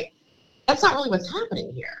underperforming. It's that's not really what's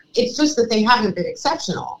happening here. It's just that they haven't been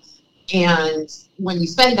exceptional. And when you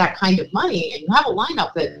spend that kind of money and you have a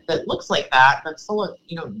lineup that looks like that, that's full of,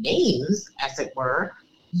 names, as it were,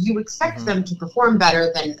 you expect them to perform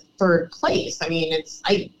better than third place. I mean,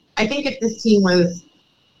 I think if this team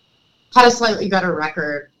had a slightly better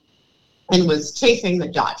record and was chasing the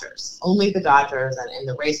Dodgers, only the Dodgers, and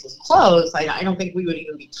the race was close, I don't think we would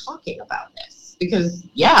even be talking about this. Because,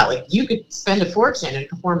 you could spend a fortune and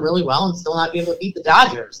perform really well and still not be able to beat the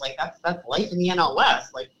Dodgers. That's life in the NL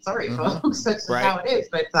West. Sorry, folks, that's just how it is.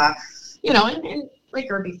 But, and like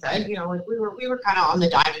Irby said, we were kind of on the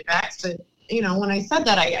Diamondbacks. But, when I said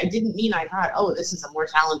that, I didn't mean I thought, oh, this is a more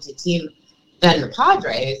talented team than the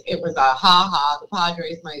Padres. It was a ha-ha, the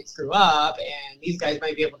Padres might screw up, and these guys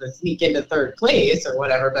might be able to sneak into third place or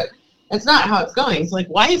whatever. But that's not how it's going. So,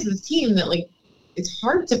 why is this team that, it's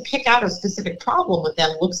hard to pick out a specific problem with them,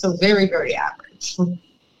 looks so very, very average?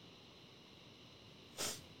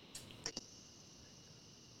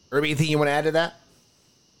 Irby, anything you want to add to that?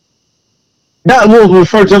 No, well,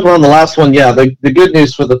 before jumping on the last one, the good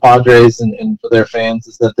news for the Padres and for their fans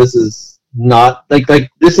is that this is not,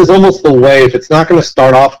 this is almost the way, if it's not going to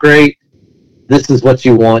start off great, this is what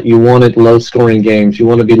you want. You wanted low-scoring games. You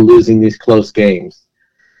want to be losing these close games.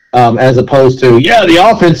 As opposed to,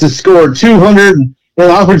 the offense has scored 200,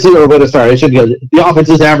 the offense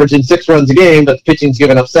is averaging 6 runs a game, but the pitching's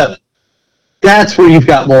giving up 7. That's where you've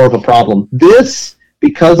got more of a problem. This,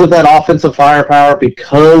 because of that offensive firepower,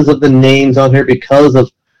 because of the names on here, because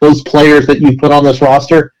of those players that you put on this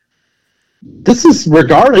roster, this is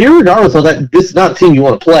regardless of that, this is not a team you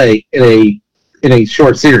want to play in a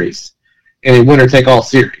short series, in a winner-take-all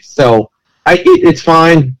series. So it's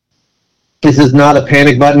fine. This is not a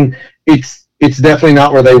panic button. It's definitely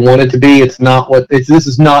not where they want it to be. This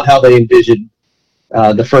is not how they envisioned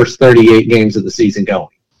the first 38 games of the season going,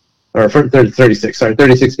 or 36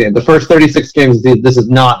 games. The first 36 games, this is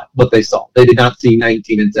not what they saw. They did not see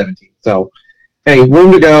 19 and 17. So, hey,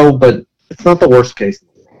 room to go, but it's not the worst case.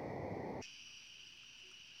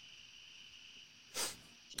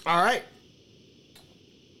 All right.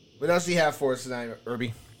 What else do you have for us tonight,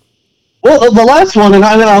 Irby? Well, the last one, and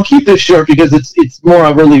I'll keep this short because it's more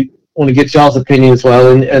I really want to get y'all's opinion as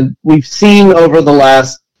well. And we've seen over the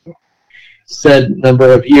last said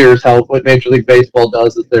number of years what Major League Baseball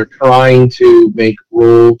does is they're trying to make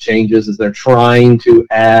rule changes, is they're trying to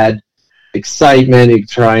add excitement,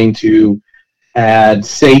 trying to add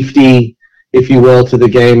safety, if you will, to the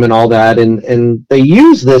game and all that. And they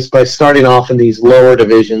use this by starting off in these lower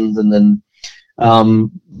divisions, and then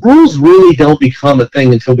rules really don't become a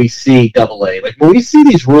thing until we see Double-A. When we see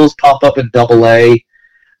these rules pop up in Double-A,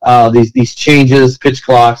 these changes, pitch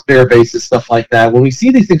clocks, bare bases, stuff like that, when we see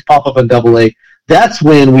these things pop up in Double-A, that's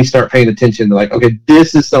when we start paying attention to okay,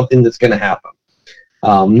 this is something that's going to happen.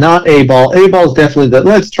 Not A-ball. A-ball is definitely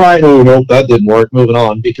let's try it. Oh, no, that didn't work. Moving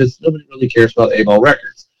on, because nobody really cares about A-ball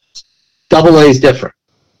records. Double A is different.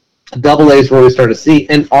 Double A is where we start to see.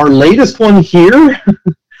 And our latest one here,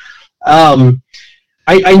 I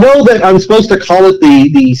know that I'm supposed to call it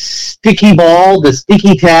the sticky ball, the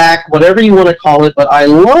sticky tack, whatever you want to call it, but I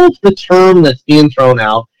love the term that's being thrown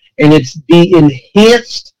out, and it's the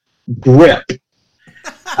enhanced grip.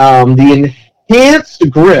 The enhanced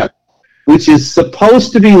grip, which is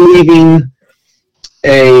supposed to be leaving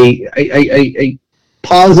a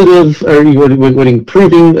positive, or would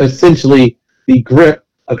improving essentially the grip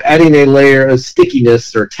of adding a layer of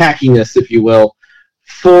stickiness or tackiness, if you will,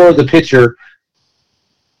 for the pitcher.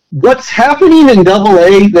 What's happening in Double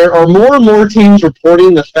A, there are more and more teams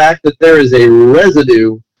reporting the fact that there is a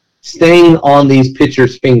residue staying on these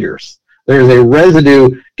pitchers' fingers. There's a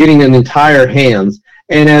residue getting in entire hands.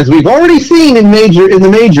 And as we've already seen in the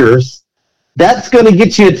majors, that's going to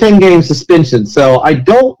get you a 10-game suspension. So I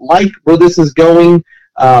don't like where this is going.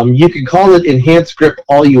 You can call it enhanced grip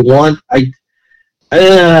all you want.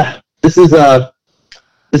 This is a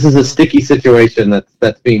sticky situation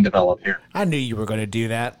that's being developed here. I knew you were going to do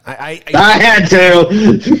that. I had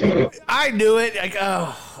to. I knew it.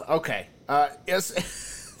 Okay.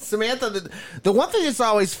 Yes. Samantha, the one thing that's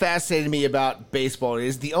always fascinated me about baseball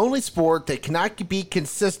is the only sport that cannot be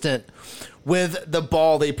consistent with the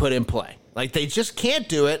ball they put in play. Like, they just can't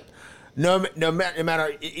do it. No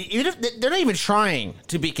matter, even if they're not even trying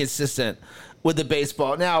to be consistent with the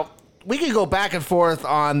baseball. Now, we could go back and forth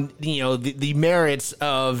on the merits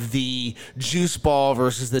of the juice ball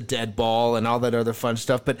versus the dead ball and all that other fun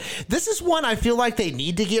stuff, but this is one I feel like they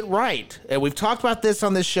need to get right. And we've talked about this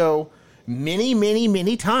on this show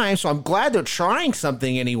many times, so I'm glad they're trying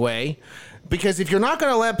something anyway, because if you're not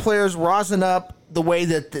going to let players rosin up the way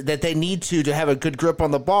that they need to have a good grip on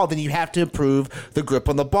the ball, then you have to improve the grip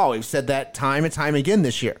on the ball. We've said that time and time again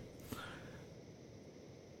this year.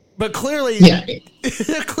 But clearly,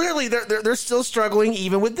 clearly they're still struggling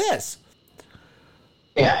even with this.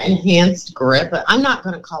 Yeah, enhanced grip. But I'm not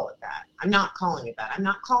going to call it that. I'm not calling it that. I'm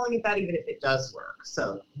not calling it that even if it does work.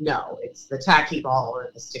 So, no, it's the tacky ball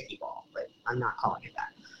or the sticky ball. But I'm not calling it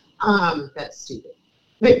that. That's stupid.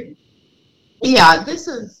 But, yeah, this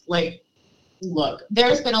is like, look,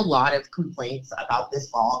 there's been a lot of complaints about this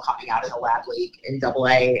ball coming out of the lab league in Double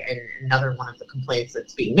A, and another one of the complaints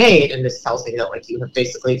that's being made, and this tells me that like you have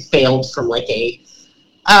basically failed from like a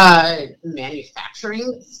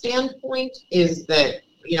manufacturing standpoint, is that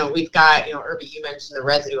we've got Irby, you mentioned the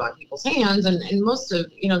residue on people's hands, and most of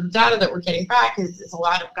the data that we're getting back is a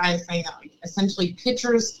lot of guys saying that like, essentially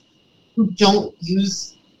pitchers who don't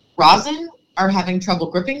use rosin are having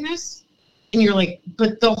trouble gripping this. And you're like,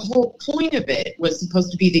 but the whole point of it was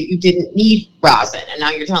supposed to be that you didn't need rosin. And now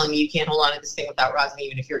you're telling me you can't hold on to this thing without rosin,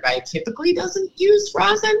 even if your guy typically doesn't use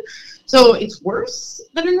rosin. So it's worse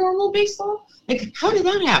than a normal baseball? Like, how did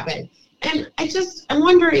that happen? And I'm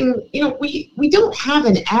wondering, we don't have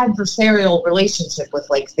an adversarial relationship with,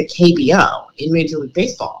 like, the KBO in Major League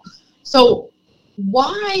Baseball. So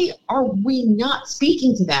why are we not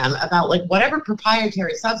speaking to them about like whatever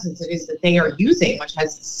proprietary substance it is that they are using, which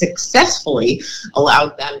has successfully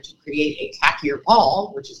allowed them to create a tackier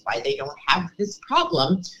ball, which is why they don't have this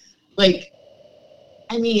problem? Like,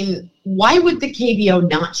 I mean, why would the KBO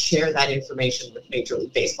not share that information with Major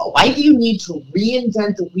League Baseball? Why do you need to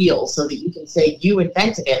reinvent the wheel so that you can say you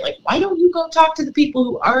invented it? Like, why don't you go talk to the people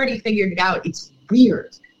who already figured it out? It's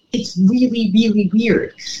weird. It's really, really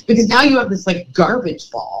weird, because now you have this like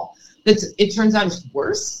garbage ball it turns out is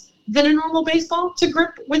worse than a normal baseball to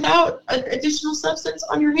grip without additional substance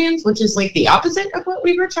on your hands, which is like the opposite of what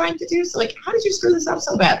we were trying to do. So like, how did you screw this up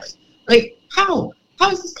so badly? Like, how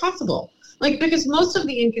is this possible? Like, because most of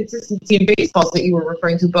the inconsistency in baseballs that you were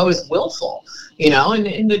referring to, Bo, is willful,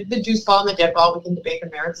 and the juice ball and the dead ball, we can debate the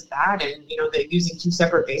merits of that. And, they're using two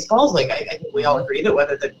separate baseballs. Like, I think we all agree that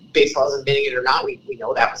whether the baseball is admitting it or not, we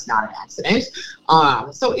know that was not an accident.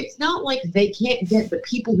 So it's not like they can't get the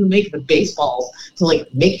people who make the baseballs to,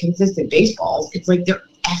 like, make consistent baseballs. It's like they're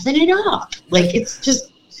effing it up. Like, it's just,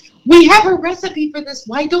 we have a recipe for this.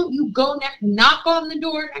 Why don't you go knock on the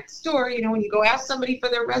door next door? When you go ask somebody for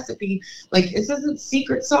their recipe, like, this isn't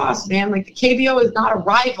secret sauce, man. Like, the KBO is not a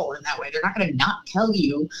rival in that way. They're not going to not tell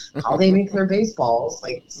you how they make their baseballs.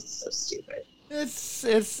 Like, it's so stupid.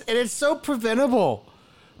 It's so preventable.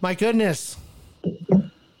 My goodness. Or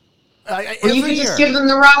you could just give them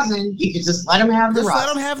the rosin. You could just let them have the rosin.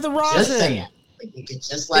 Let them have the rosin. Just saying. Like, you could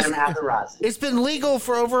just let them have the rosin. It's been legal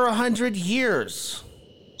for over 100 years.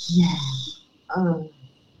 Yeah.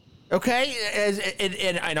 Okay?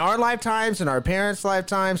 In our lifetimes, in our parents'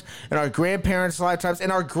 lifetimes, in our grandparents' lifetimes, in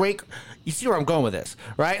our great... You see where I'm going with this,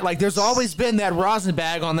 right? Like, there's always been that rosin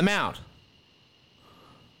bag on the mound.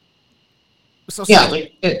 So yeah,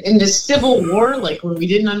 like in the Civil War, like when we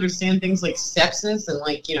didn't understand things like sepsis and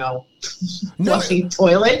like flushing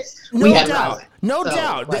toilets, we had rosin. No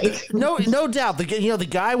doubt. No doubt. The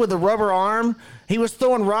guy with the rubber arm, he was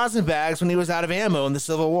throwing rosin bags when he was out of ammo in the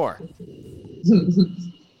Civil War.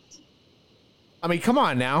 I mean, come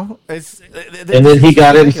on now. And then he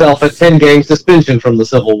got himself a 10-game suspension from the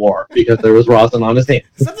Civil War because there was rosin on his hands.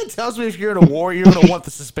 Something tells me if you're in a war, you're going to want the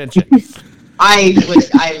suspension. I was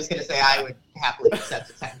going to say I would happily accept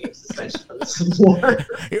a 10-game suspension from the Civil War.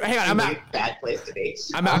 Hang on, I'm out. Bad place to be.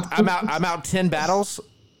 I'm out 10 battles.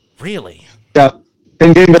 Really? Yeah,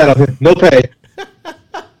 10-game battle, no pay.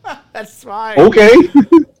 That's fine. Okay.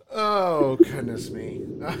 Oh, goodness me.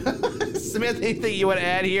 Samantha, anything you want to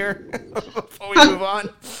add here before we move on?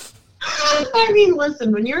 I mean,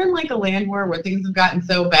 listen, when you're in like a land war where things have gotten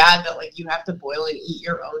so bad that like you have to boil and eat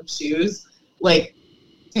your own shoes, like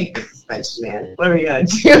take the suspension, man. What are you gonna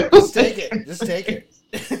do? Just take it.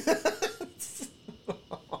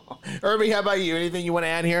 Herbie, how about you? Anything you want to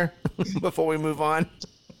add here before we move on?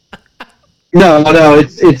 No,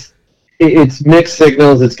 it's mixed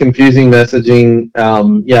signals. It's confusing messaging.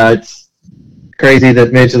 It's crazy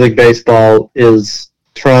that Major League Baseball is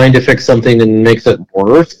trying to fix something and makes it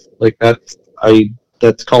worse. Like that's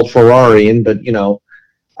called Ferrariing. But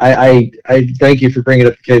I thank you for bringing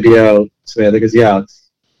up the KBO, Samantha, because it's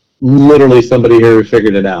literally somebody here who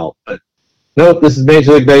figured it out. But nope, this is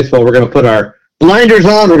Major League Baseball. We're going to put our blinders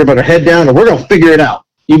on. We're going to put our head down, and we're going to figure it out,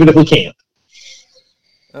 even if we can't.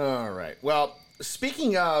 All right. Well,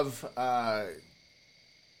 speaking of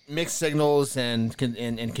mixed signals and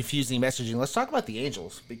confusing messaging, let's talk about the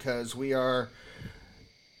Angels, because we are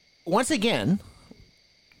once again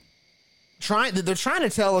they're trying to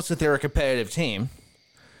tell us that they're a competitive team.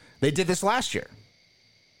 They did this last year.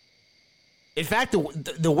 In fact,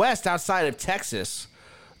 the West, outside of Texas,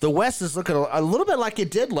 the West is looking a little bit like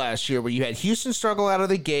it did last year, where you had Houston struggle out of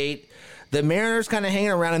the gate, the Mariners kind of hanging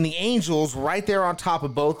around, and the Angels right there on top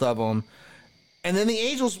of both of them. And then the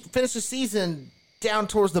Angels finished the season down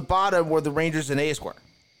towards the bottom where the Rangers and A's were.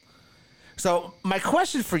 So my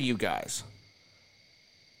question for you guys,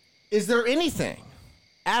 is there anything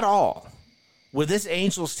at all with this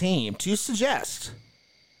Angels team to suggest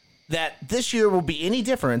that this year will be any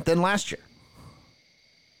different than last year?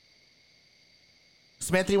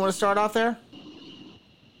 Samantha, you want to start off there?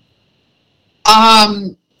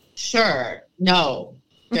 Sure. No,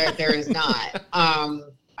 there is not.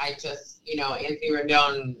 I just, Anthony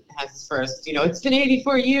Rendon has his first, it's been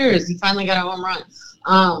 84 years. He finally got a home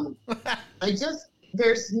run.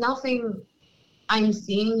 There's nothing I'm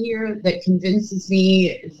seeing here that convinces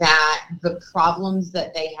me that the problems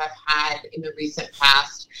that they have had in the recent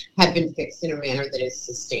past have been fixed in a manner that is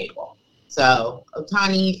sustainable. So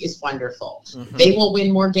Ohtani is wonderful. Mm-hmm. They will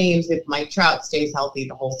win more games if Mike Trout stays healthy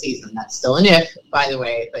the whole season. That's still an if, by the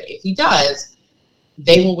way. But if he does,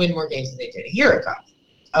 they will win more games than they did a year ago.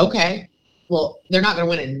 Okay. Well, they're not going to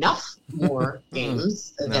win enough more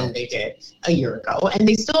games than they did a year ago. And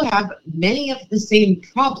they still have many of the same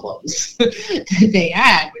problems that they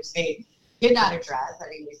had, which they did not address. I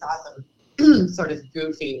mean, we saw some sort of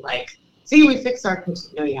goofy, like, see, we fixed our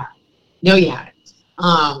pitching. No, you haven't. No, you haven't.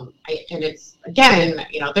 And it's, again,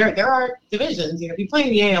 there are divisions. If you play in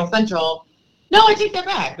the AL Central, no, I take that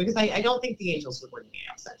back, because I don't think the Angels would win the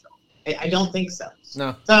AL Central. I don't think so.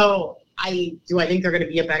 No. So I think they're going to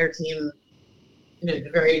be a better team in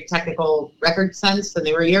a very technical record sense than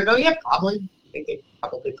they were a year ago? Yeah, probably. I think they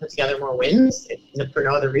probably put together more wins, if for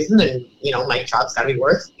no other reason than, Mike Trout's got to be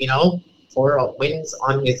worth, 4 wins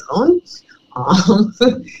on his own.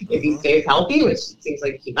 If he stays healthy, which it seems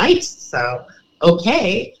like he might. So,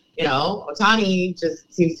 okay. Ohtani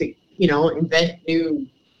just seems to, invent new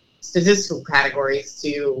statistical categories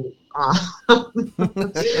to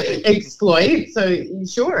exploit. So,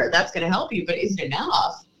 sure, that's going to help you, but is it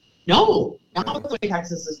enough? No, not with the way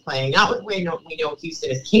Texas is playing, not with the way we know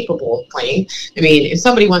Houston is capable of playing. I mean, if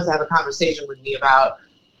somebody wants to have a conversation with me about,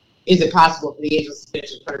 is it possible for the Angels to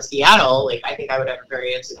finish in front of Seattle, I think I would have a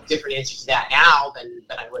very different answer to that now than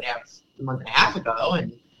I would have a month and a half ago.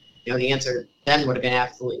 And, the answer then would have been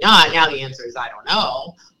absolutely not. Now the answer is I don't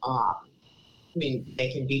know. I mean,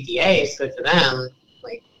 they can beat the A's, good for them.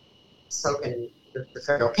 So can the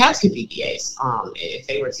Federal Cats could beat the A's if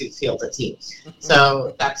they were to field a team.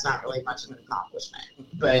 So that's not really much of an accomplishment.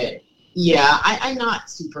 But, yeah, I'm not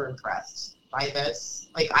super impressed by this.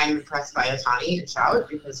 I'm impressed by Ohtani and Trout,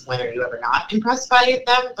 because when are you ever not impressed by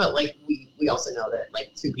them? But, we also know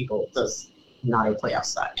that, 2 people does not a playoff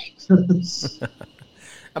spot make.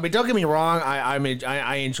 I mean, don't get me wrong.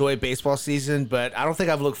 I enjoy baseball season, but I don't think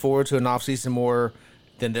I've looked forward to an offseason more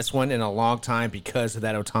than this one in a long time because of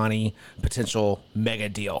that Ohtani potential mega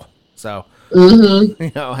deal. So,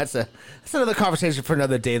 that's another conversation for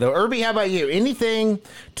another day, though. Irby, how about you? Anything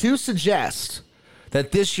to suggest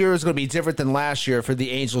that this year is going to be different than last year for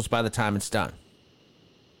the Angels by the time it's done?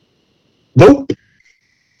 Nope.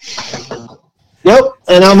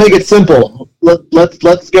 And I'll make it simple.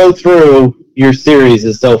 Let's go through your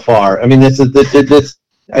series so far. I mean, this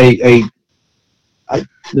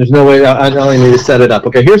there's no way I don't even need to set it up.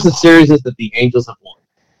 Okay, here's the series that the Angels have won.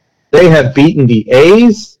 They have beaten the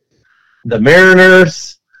A's, the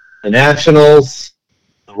Mariners, the Nationals,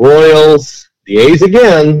 the Royals, the A's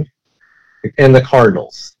again, and the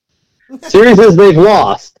Cardinals. Series they've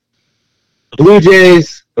lost: the Blue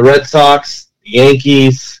Jays, the Red Sox, the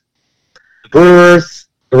Yankees, the Brewers,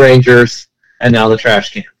 the Rangers, and now the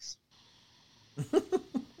Trash Cans.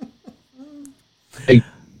 Hey,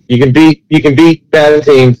 you can beat bad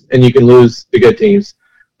teams and you can lose the good teams.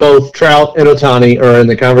 Both Trout and Ohtani are in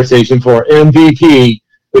the conversation for MVP,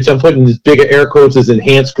 which I'm putting as big air quotes as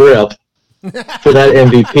enhanced grip for that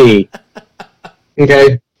MVP.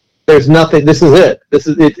 Okay, there's nothing. This is it.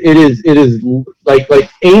 It is like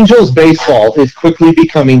Angels baseball is quickly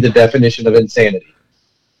becoming the definition of insanity.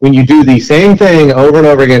 When you do the same thing over and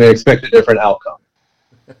over again and expect a different outcome.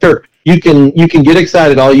 Sure, you can get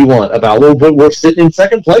excited all you want about, well, we're sitting in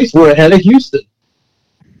second place. We're ahead of Houston.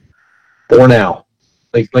 For now.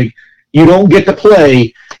 Like you don't get to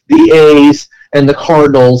play the A's and the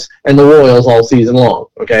Cardinals and the Royals all season long,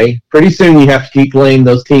 okay? Pretty soon you have to keep playing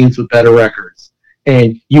those teams with better records.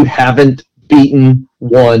 And you haven't beaten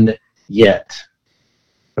one yet.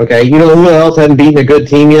 Okay? You know who else hasn't beaten a good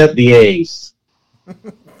team yet? The A's.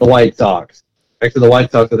 The White Sox. Actually, the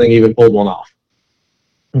White Sox, I think, even pulled one off.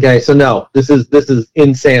 Okay, so no, this is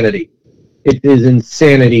insanity. It is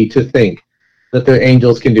insanity to think that the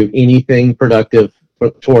Angels can do anything productive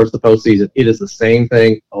towards the postseason. It is the same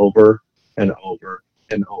thing over and over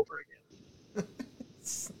and over again.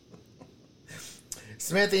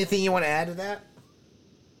 Samantha, anything you want to add to that?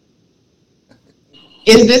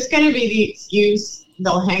 Is this going to be the excuse?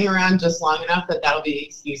 They'll hang around just long enough that'll be the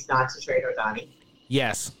excuse not to trade Ohtani?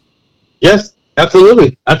 Yes. Yes,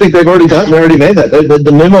 absolutely. I think they've already made that.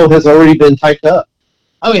 The memo has already been typed up.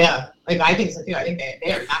 Oh, yeah. I think so, too. I think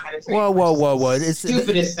they are not going to trade. Whoa. It's the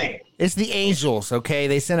stupidest thing. It's the Angels, okay?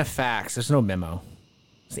 They sent a fax. There's no memo.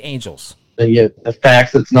 It's the Angels. And yet, a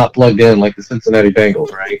fax that's not plugged in like the Cincinnati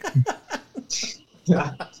Bengals, right?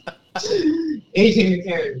 Yeah. AJ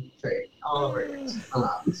McCarron trade all over it.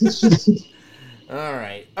 All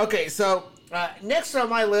right. Okay, so next on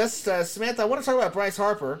my list, Samantha, I want to talk about Bryce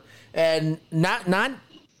Harper and not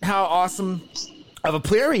how awesome of a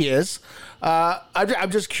player he is. I'm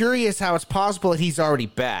just curious how it's possible that he's already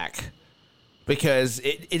back, because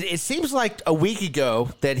it seems like a week ago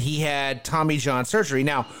that he had Tommy John surgery.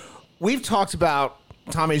 Now, we've talked about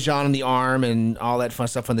Tommy John in the arm and all that fun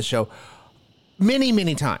stuff on the show many,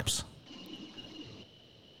 many times.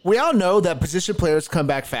 We all know that position players come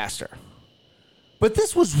back faster, but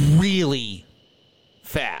this was really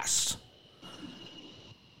fast.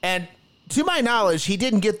 And to my knowledge, he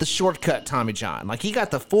didn't get the shortcut Tommy John. Like, he got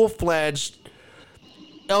the full-fledged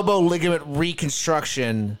elbow ligament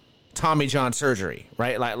reconstruction Tommy John surgery,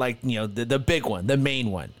 right? Like the big one, the main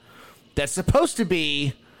one. That's supposed to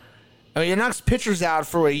be, I mean, it knocks pitchers out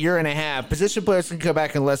for a year and a half. Position players can come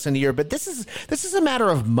back in less than a year, but this is a matter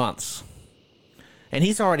of months. And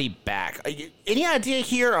he's already back. Any idea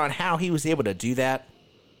here on how he was able to do that?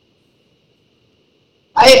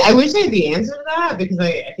 I wish I had the answer to that, because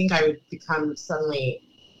I think I would become suddenly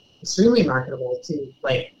extremely marketable to,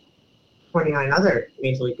 29 other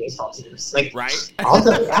Major League Baseball teams. Right.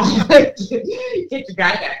 Also, get your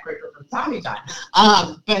guy back quicker from Tommy John.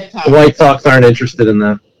 But the White Sox aren't interested in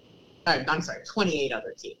that. I'm sorry, 28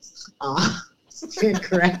 other teams.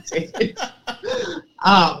 Corrected.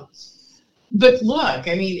 But look,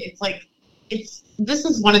 I mean, this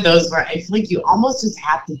is one of those where I feel like you almost just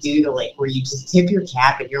have to do where you just tip your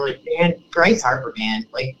cap and you're like, man, Bryce Harper, man.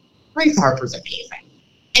 Bryce Harper's amazing.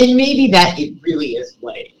 And maybe that it really is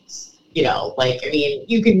what it is.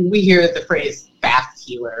 We hear the phrase fast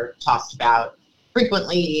healer tossed about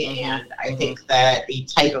frequently, and I think that the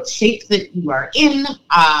type of shape that you are in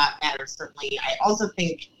matters certainly. I also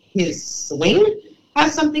think his swing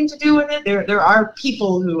has something to do with it. There are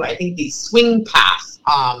people who I think the swing path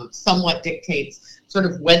somewhat dictates sort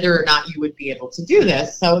of whether or not you would be able to do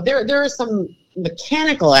this. So there are some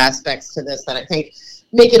mechanical aspects to this that I think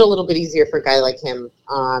make it a little bit easier for a guy like him.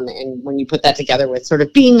 And when you put that together with sort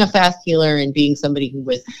of being a fast healer and being somebody who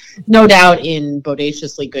was no doubt in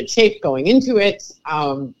bodaciously good shape going into it,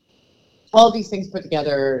 all these things put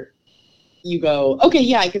together, you go, okay,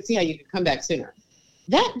 yeah, I could see how you could come back sooner.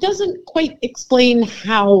 That doesn't quite explain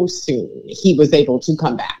how soon he was able to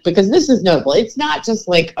come back, because this is notable. It's not just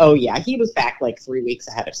like, oh, yeah, he was back like 3 weeks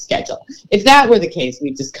ahead of schedule. If that were the case,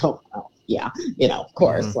 we'd just go, oh, yeah, of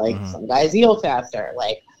course, like some guys heal faster.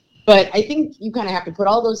 But I think you kind of have to put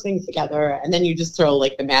all those things together, and then you just throw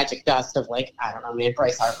like the magic dust of like, I don't know, man,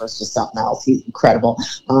 Bryce Harper's just something else. He's incredible.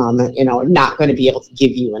 Not going to be able to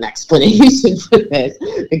give you an explanation for this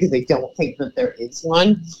because I don't think that there is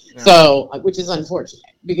one. Yeah. So, which is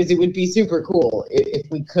unfortunate, because it would be super cool if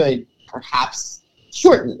we could perhaps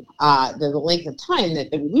shorten the length of time that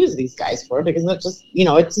we lose these guys for, because that just,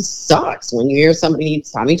 it just sucks when you hear somebody needs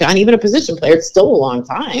Tommy John, even a position player. It's still a long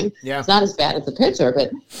time. Yeah. It's not as bad as a pitcher, but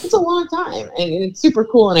it's a long time, and it's super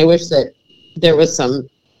cool. And I wish that there was some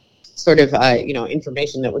sort of,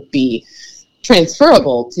 information that would be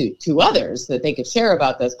transferable to others that they could share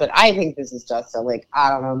about this. But I think this is just I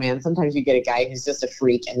don't know, man. Sometimes you get a guy who's just a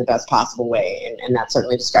freak in the best possible way, and that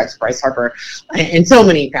certainly describes Bryce Harper in so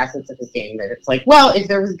many facets of his game, that it's like, well, if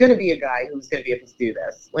there was going to be a guy who was going to be able to do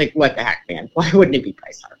this, what the heck, man? Why wouldn't it be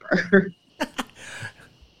Bryce Harper?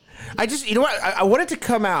 I just, I wanted to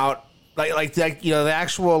come out the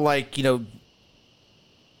actual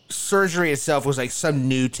surgery itself was like some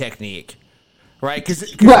new technique. Right,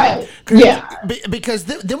 because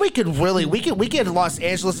then we could really we could Los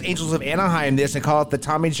Angeles Angels of Anaheim this and call it the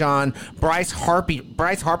Tommy John Bryce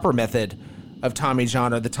Harper method of Tommy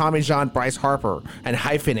John, or the Tommy John Bryce Harper, and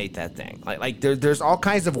hyphenate that thing. There's all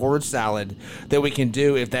kinds of word salad that we can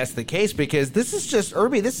do if that's the case, because this is just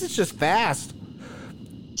This is just fast.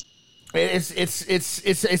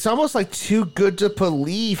 It's almost like too good to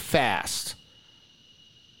believe fast.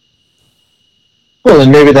 Well,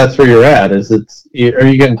 then maybe that's where you're at. Are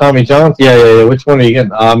you getting Tommy John's? Yeah. Which one are you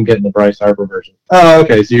getting? I'm getting the Bryce Harper version. Oh,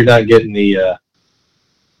 okay. So you're not getting the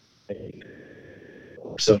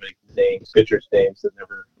so many names, pitchers' names that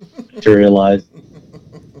never materialized.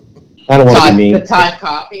 I don't know what you mean. The Todd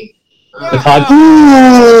Coffee. The Todd.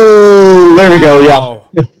 Ooh, there we go.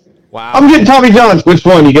 Yeah. Wow. I'm getting Tommy John's. Which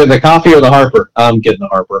one? You getting the coffee or the Harper? I'm getting the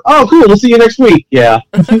Harper. Oh, cool. We'll see you next week. Yeah.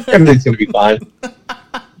 Everything's gonna be fine.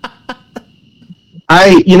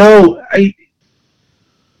 I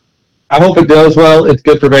hope it goes well. It's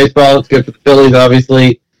good for baseball. It's good for the Phillies,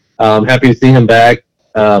 obviously. Happy to see him back.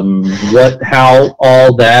 How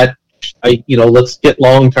all that, let's get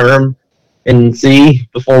long term and see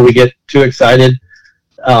before we get too excited.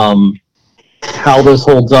 How this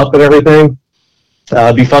holds up and everything.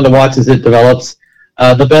 It'd be fun to watch as it develops.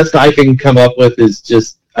 The best I can come up with is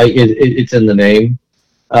just it's in the name.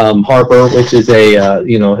 Harper, which is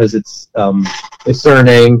has its a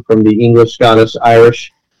surname from the English, Scottish,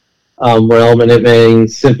 Irish realm, and it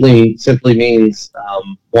simply means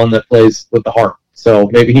one that plays with the harp. So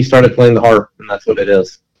maybe he started playing the harp, and that's what it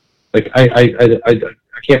is. I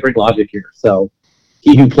can't bring logic here. So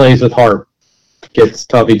he who plays with harp gets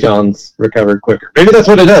Tommy John's recovered quicker. Maybe that's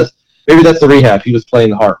what it is. Maybe that's the rehab. He was playing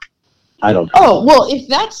the harp. I don't know. Oh, well, if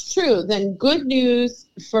that's true, then good news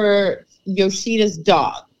for Yoshida's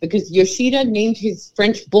dog, because Yoshida named his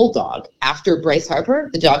French bulldog after Bryce Harper.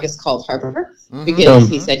 The dog is called Harper because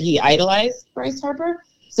he said he idolized Bryce Harper.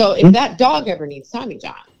 So if that dog ever needs Tommy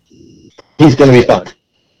John, he's going to be fun.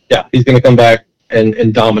 Yeah, he's going to come back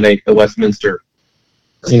and dominate the Westminster,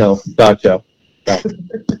 dog show. So.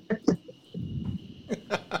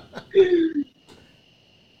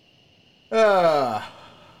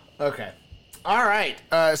 Okay. All right.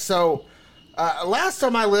 So last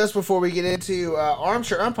on my list before we get into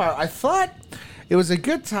Armchair Umpire, I thought it was a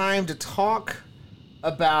good time to talk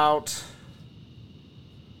about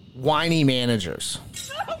whiny managers.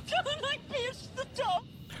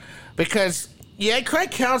 Because,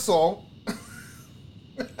 Craig Counsell,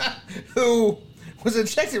 who was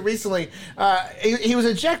ejected recently, he was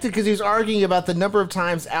ejected because he was arguing about the number of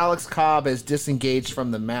times Alex Cobb has disengaged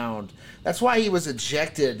from the mound. That's why he was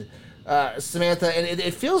ejected, Samantha. And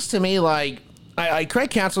it feels to me like Craig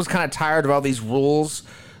Counsell is kind of tired of all these rules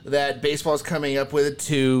that baseball is coming up with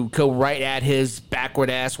to go right at his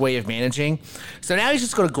backward-ass way of managing. So now he's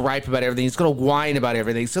just going to gripe about everything. He's going to whine about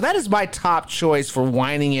everything. So that is my top choice for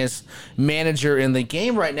whiningest manager in the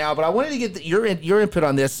game right now. But I wanted to get your input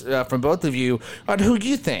on this from both of you on who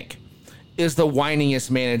you think is the whiningest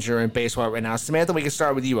manager in baseball right now. Samantha, we can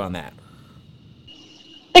start with you on that.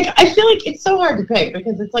 I feel like it's so hard to pick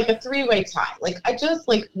because it's like a three-way tie.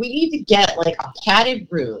 We need to get a padded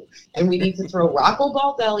room, and we need to throw Rocco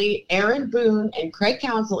Baldelli, Aaron Boone, and Craig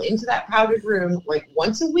Counsell into that padded room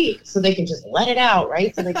once a week so they can just let it out,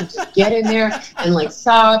 right? So they can just get in there and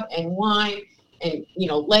sob and whine. and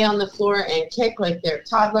lay on the floor and kick like they're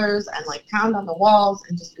toddlers and like pound on the walls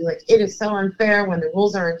and just be like, it is so unfair when the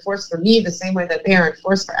rules are enforced for me the same way that they are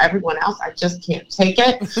enforced for everyone else. I just can't take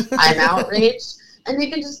it. I'm outraged. And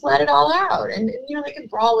they can just let it all out. And they can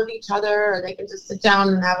brawl with each other, or they can just sit down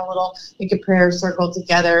and have a prayer circle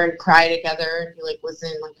together and cry together and be like,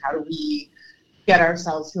 listen, like, how do we get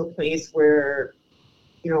ourselves to a place where,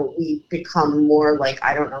 we become more like,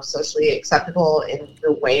 I don't know, socially acceptable in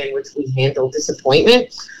the way in which we handle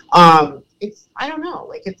disappointment. I don't know,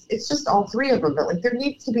 like, it's just all three of them, but like, there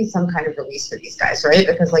needs to be some kind of release for these guys, right?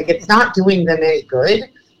 Because like, it's not doing them any good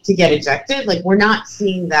to get ejected. Like, we're not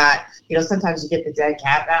seeing that. Sometimes you get the dead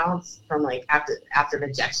cat bounce from like after an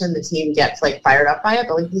ejection, the team gets like fired up by it.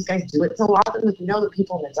 But like, these guys do it so often, like, the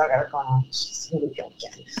people in the dugout are going, "Oh, jeez, here we go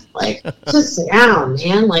again." Like, just sit down,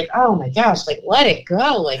 man. Like, oh my gosh, like, let it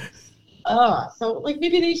go. Like, so like,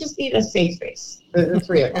 maybe they just need a safe space for the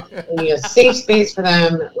three of them. They need a safe space for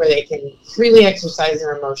them where they can freely exercise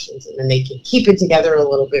their emotions, and then they can keep it together a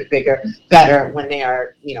little bit better when they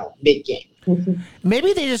are, mid game.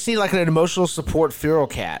 Maybe they just need like an emotional support feral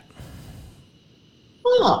cat.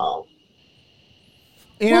 Oh.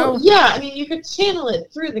 Yeah, I mean, you could channel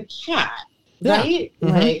it through the cat, right? Mm-hmm.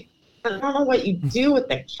 Like, I don't know what you do with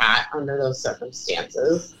the cat under those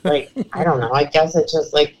circumstances. Like, I don't know. I guess it's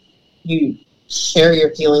just like you share your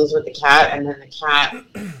feelings with the cat, and then the cat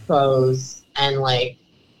goes and, like,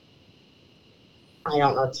 I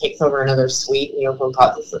don't know, takes over another suite.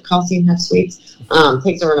 Does the Coliseum have suites?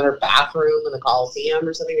 Takes over another bathroom in the Coliseum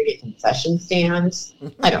or something to get concession stands.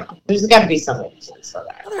 I don't know. There's got to be some sense for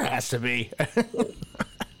that. There has to be.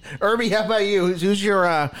 Irby, how about you? Who's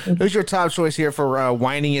your top choice here for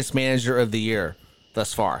whiniest manager of the year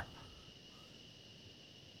thus far?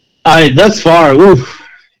 Thus far, oof.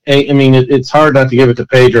 I mean, it's hard not to give it to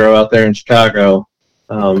Pedro out there in Chicago.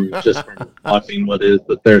 Just from watching what is,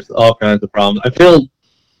 but there's all kinds of problems. I feel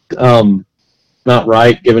not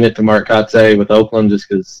right giving it to Mark Kotze with Oakland, just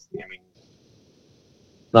because, I mean,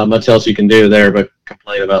 not much else you can do there but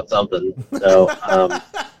complain about something. So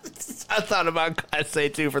I thought about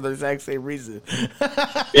Kotze too for the exact same reason.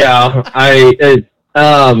 Yeah, I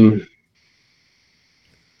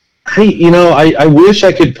wish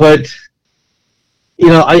I could put.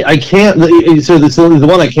 I can't. So the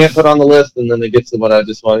one I can't put on the list, and then it gets to what I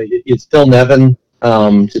just want. It's still Nevin,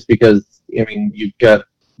 just because, I mean, you've got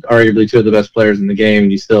arguably two of the best players in the game,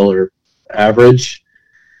 and you still are average.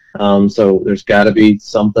 So there's got to be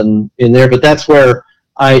something in there, but that's where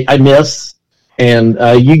I miss. And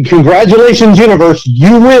congratulations, universe,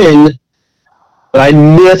 you win. But I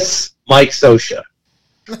miss Mike Scioscia.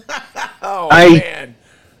 Man.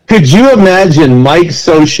 Could you imagine Mike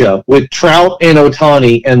Scioscia with Trout and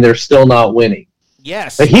Ohtani, and they're still not winning?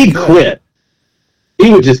 Yes, like, he'd quit.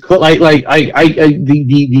 He would just quit.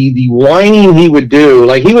 The whining he would do.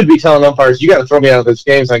 Like, he would be telling umpires, "You got to throw me out of this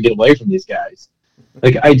game so I can get away from these guys."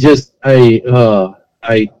 Like,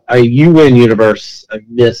 you win, universe. I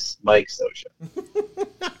miss Mike Scioscia.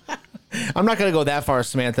 I'm not going to go that far,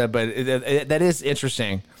 Samantha, but that is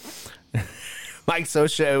interesting. Mike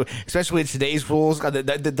Scioscia, especially with today's rules,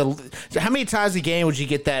 how many times a game would you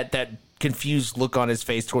get that confused look on his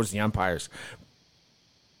face towards the umpires?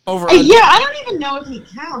 I don't even know if he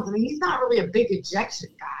counts. I mean, he's not really a big ejection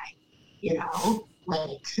guy,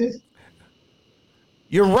 like.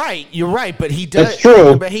 You're right, but he does. That's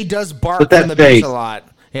true. But he does bark from the bench a lot.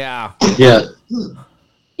 Yeah. Yeah.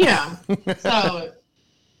 Yeah. So,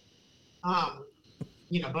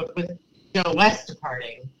 but with Joe West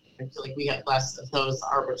departing, I feel like we got less of those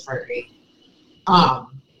arbitrary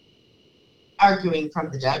arguing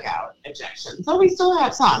from the dugout ejections. So we still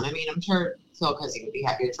have some. I mean, I'm sure Phil Cousy would be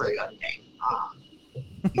happy to throw you on the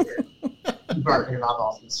game. Barking about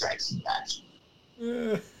balls and strikes and that.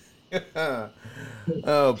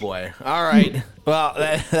 Oh boy! All right. Well,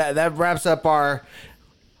 that wraps up our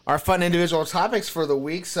fun individual topics for the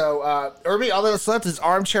week. So, Irby, all that's left is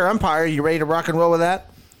armchair umpire. You ready to rock and roll with that?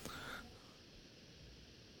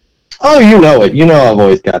 Oh, you know it. I've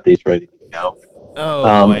always got these ready to go.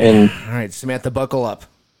 Oh, boy. All right, Samantha, buckle up.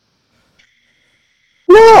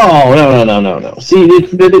 No. See,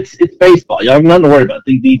 it's baseball. You have nothing to worry about.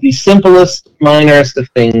 The simplest, minorest of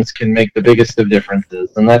things can make the biggest of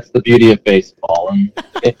differences, and that's the beauty of baseball. And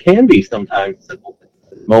it can be sometimes simple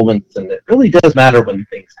moments, and it really does matter when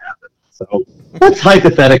things happen. So let's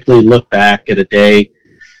hypothetically look back at a day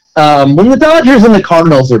when the Dodgers and the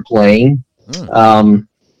Cardinals are playing.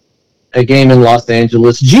 A game in Los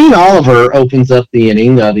Angeles. Gene Oliver opens up the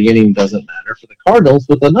inning. The inning doesn't matter for the Cardinals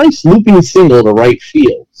with a nice looping single to right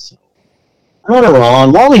field. So, runner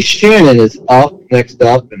on. Wally Shannon is up next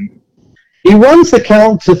up, and He runs the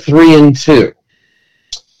count to 3-2.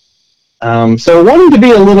 So wanting to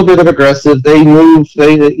be a little bit of aggressive, they move.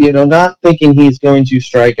 Not thinking he's going to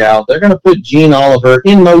strike out. They're going to put Gene Oliver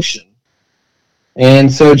in motion,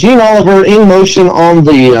 and so Gene Oliver in motion on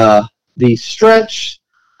the stretch.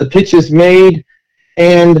 The pitch is made,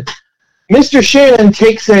 and Mr. Shannon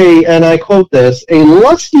takes and I quote this, a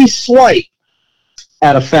lusty swipe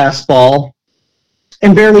at a fastball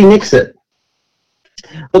and barely nicks it.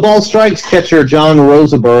 The ball strikes catcher John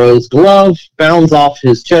Rosaborough's glove, bounds off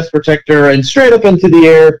his chest protector, and straight up into the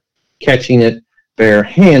air, catching it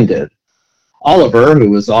barehanded. Oliver, who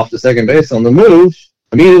was off to second base on the move,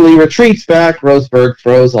 immediately retreats back. Roseberg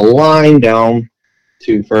throws a line down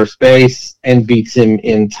to first base and beats him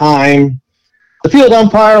in time. The field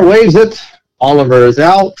umpire waves it. Oliver is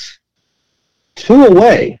out. 2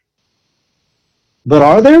 away. But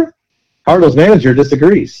are there? Cardinals manager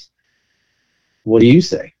disagrees. What do you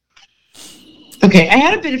say? Okay, I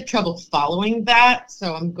had a bit of trouble following that,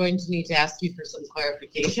 so I'm going to need to ask you for some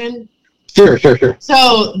clarification. Sure.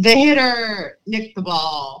 So the hitter nicked the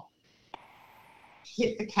ball,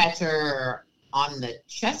 hit the catcher on the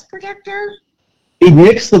chest protector? He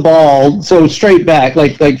nicks the ball, so straight back,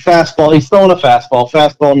 like fastball. He's throwing a fastball.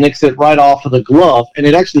 Fastball nicks it right off of the glove, and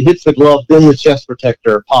it actually hits the glove. Then the chest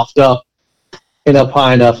protector pops up and up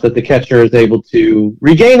high enough that the catcher is able to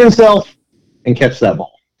regain himself and catch that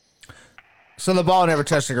ball. So the ball never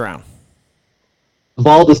touched the ground? The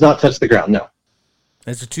ball does not touch the ground, no.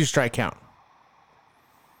 It's a 2-strike count.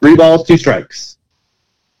 3 balls, 2 strikes.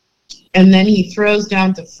 And then he throws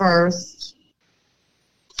down to first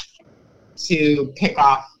to pick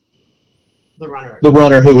off the runner. The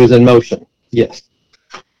runner who was in motion, yes.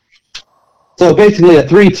 So basically at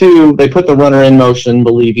 3-2, they put the runner in motion,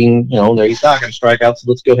 believing, he's not going to strike out, so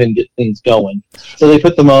let's go ahead and get things going. So they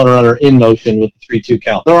put the runner in motion with the 3-2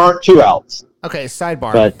 count. There aren't 2 outs. Okay,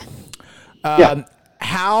 sidebar. But, yeah.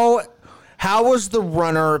 How was the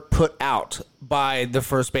runner put out by the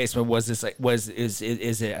first baseman? Is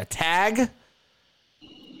it a tag,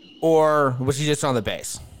 or was he just on the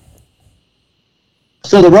base?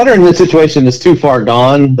 So the runner in this situation is too far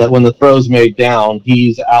gone that when the throw's made down,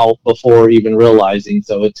 he's out before even realizing.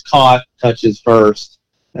 So it's caught, touches first,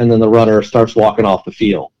 and then the runner starts walking off the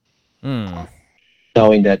field,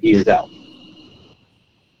 knowing that he is out.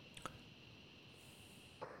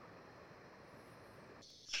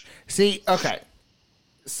 See, okay,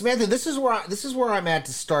 Samantha, this is where I'm at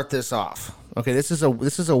to start this off. Okay, this is a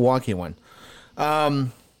wonky one.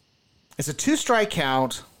 It's a 2-strike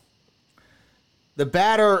count. The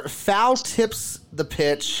batter foul tips the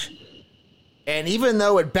pitch, and even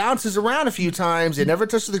though it bounces around a few times, it never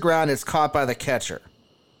touches the ground. It's caught by the catcher,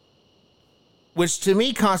 which to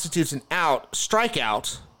me constitutes an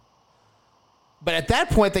strikeout. But at that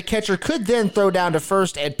point, the catcher could then throw down to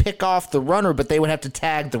first and pick off the runner, but they would have to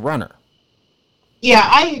tag the runner. Yeah,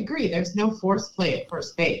 I agree. There's no force play at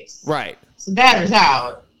first base. Right. So batter's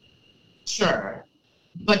out, sure,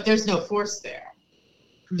 but there's no force there.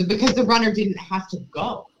 Because the runner didn't have to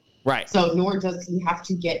go. Right. So nor does he have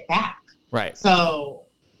to get back. Right. So,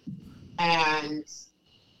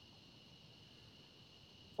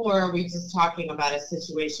 or are we just talking about a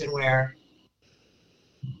situation where,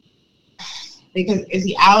 because is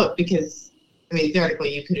he out because,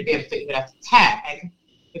 theoretically you could advance, but you would have to tag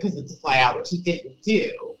because it's a fly out, which he didn't do.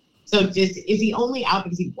 So is he only out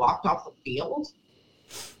because he walked off the field?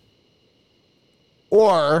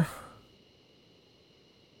 Or...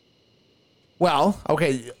 Well,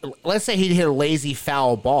 okay, let's say he hit a lazy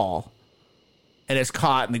foul ball and it's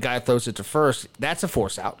caught and the guy throws it to first. That's a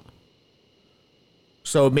force out.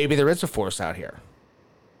 So maybe there is a force out here.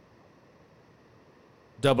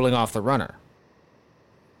 Doubling off the runner.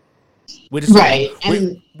 We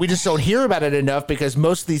just don't hear about it enough because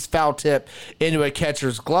most of these foul tip into a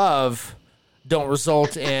catcher's glove don't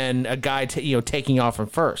result in a guy taking off from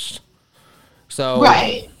first. So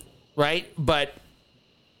right, but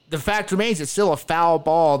the fact remains it's still a foul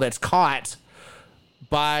ball that's caught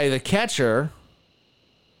by the catcher.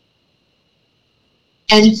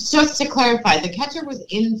 And just to clarify, the catcher was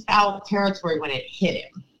in foul territory when it hit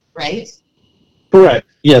him, right? Correct.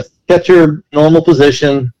 Yes. Catcher, normal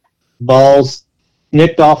position, ball's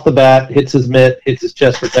nicked off the bat, hits his mitt, hits his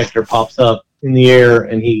chest protector, pops up in the air,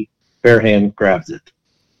 and he bare hand grabs it.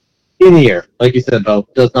 In the air. Like you said, Bo,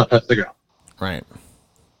 does not touch the ground. Right.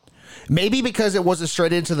 Maybe because it wasn't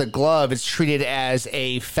straight into the glove, it's treated as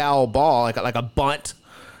a foul ball, like a bunt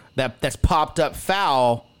that's popped up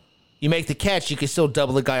foul. You make the catch, you can still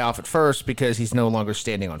double the guy off at first because he's no longer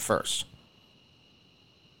standing on first.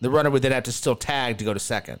 The runner would then have to still tag to go to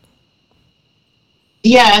second.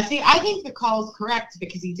 Yeah, see, I think the call is correct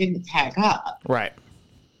because he didn't tag up. Right.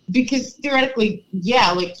 Because theoretically,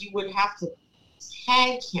 yeah, like you would have to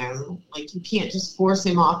tag him. Like you can't just force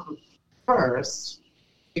him off of first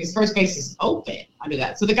because first base is open under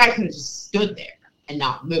that. So the guy could have just stood there and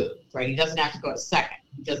not moved, right? He doesn't have to go to second.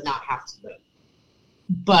 He does not have to move.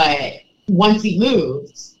 But once he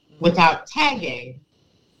moves without tagging,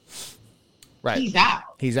 right, he's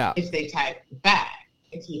out. He's out. If they tag the bag.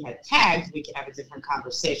 If he had tagged, we could have a different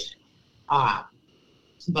conversation. Or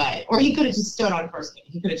he could have just stood on first base.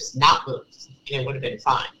 He could have just not moved, and it would have been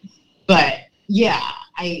fine. But yeah,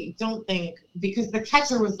 I don't think because the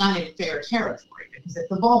catcher was not in fair territory. Because if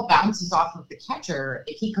the ball bounces off of the catcher,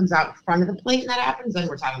 if he comes out in front of the plate and that happens, then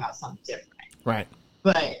we're talking about something different. Right.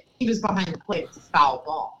 But he was behind the plate. It's a foul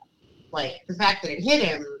ball. Like the fact that it hit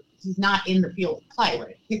him, he's not in the field of play when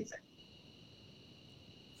it hits him.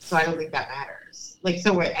 So I don't think that matters. Like,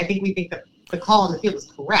 so I think we think that the call on the field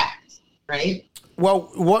is correct, right?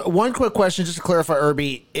 Well, one quick question just to clarify,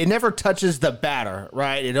 Irby. It never touches the batter,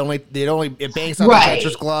 right? It bangs on the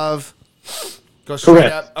catcher's glove. Goes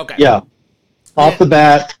straight up. Okay. Yeah. Off the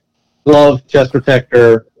bat, glove, chest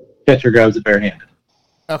protector, catcher grabs it barehanded.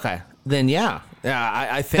 Okay. Then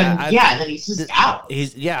I think. Then he's just out.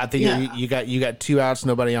 I think you got 2 outs,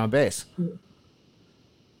 nobody on base.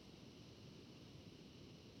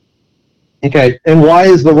 Okay, and why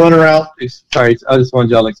is the runner out? Sorry, I just wanted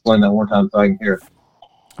y'all to explain that one more time so I can hear it.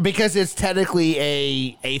 Because it's technically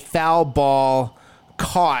a foul ball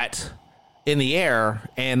caught in the air,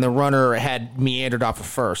 and the runner had meandered off of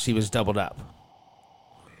first. He was doubled up.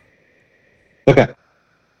 Okay.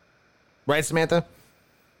 Right, Samantha?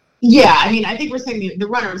 Yeah, I mean, I think we're saying the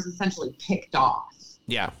runner was essentially picked off.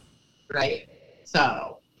 Yeah. Right?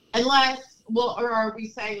 So, or are we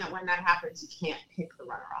saying that when that happens, you can't pick the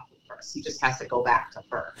runner off of first? He just has to go back to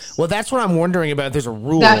first. Well, that's what I'm wondering about. There's a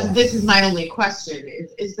rule. This is my only question.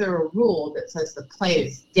 Is there a rule that says the play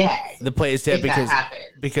is dead? The play is dead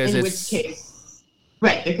because in which case,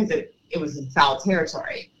 right, because it was in foul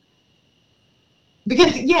territory.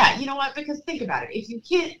 Because, yeah, you know what? Because think about it. If you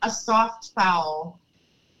hit a soft foul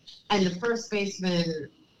and the first baseman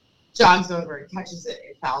jogs over and catches it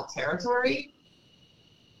in foul territory,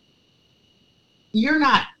 you're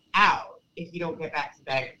not out if you don't get back to the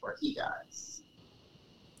bag before he does.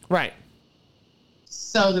 Right.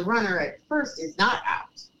 So the runner at first is not out.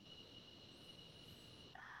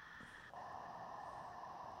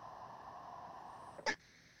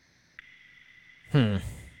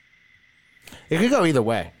 It could go either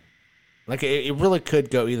way. Like it really could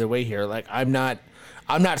go either way here. Like I'm not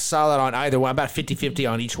solid on either one. I'm about 50-50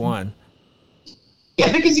 on each one.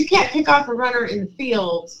 Yeah, because you can't pick off a runner in the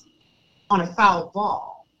field on a foul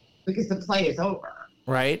ball because the play is over.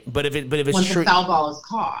 Right, but if it's once true, the foul ball is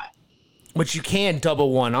caught. But you can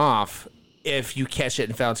double one off if you catch it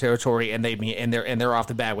in foul territory and they're off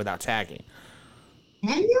the bat without tagging.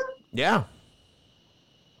 Can you? Yeah.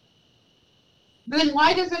 Then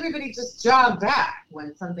why does everybody just jog back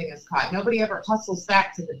when something is caught? Nobody ever hustles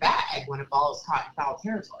back to the bag when a ball is caught in foul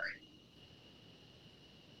territory.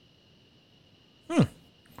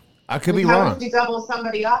 I could be wrong. How would you double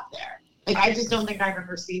somebody off there? Like, I just don't think I've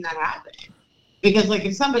ever seen that happen. Because, like,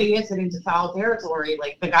 if somebody hits it into foul territory,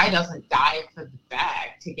 like, the guy doesn't dive for the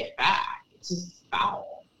bag to get back. It's just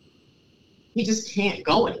foul. He just can't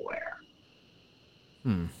go anywhere.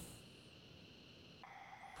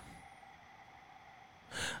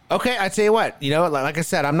 Okay, I tell you what, like I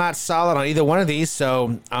said, I'm not solid on either one of these,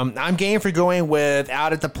 so I'm game for going with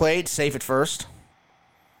out at the plate, safe at first.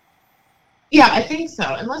 Yeah, I think so.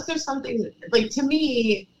 Unless there's something, like, to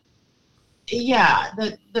me, yeah,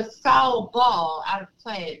 the foul ball out of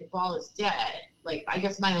play, the ball is dead. Like, I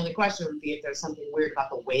guess my only question would be if there's something weird about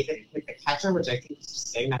the way that it hit the catcher, which I think is just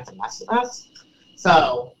saying not to mess with us.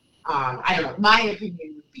 So, I don't know. My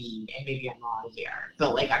opinion would be, and maybe I'm wrong here,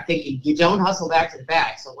 but, like, I'm thinking you don't hustle back to the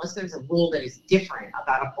bag. So unless there's a rule that is different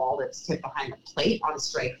about a ball that's tipped behind the plate on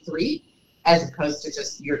strike 3, as opposed to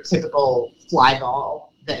just your typical fly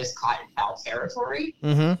ball that is caught in foul territory,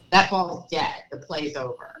 that ball is dead. The play's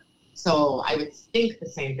over. So I would think the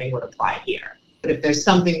same thing would apply here. But if there's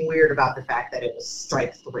something weird about the fact that it was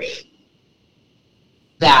strike 3,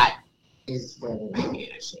 that is where there might be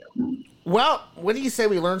an issue. Well, what do you say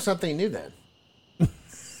we learn something new then?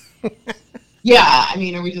 Yeah, I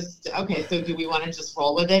mean, are we just, okay, so do we want to just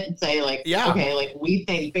roll with it and say, like, yeah. Okay, like, we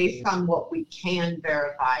think, based on what we can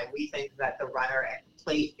verify, we think that the runner at the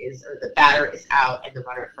plate or the batter is out and the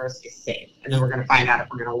runner at first is safe. And then we're going to find out if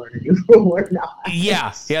we're going to learn a new rule or not.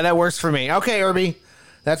 Yeah, that works for me. Okay, Irby,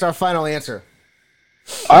 that's our final answer.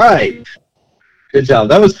 All right. Good job.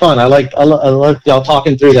 That was fun. I liked y'all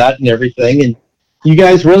talking through that and everything, and you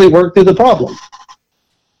guys really worked through the problem.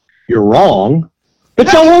 You're wrong,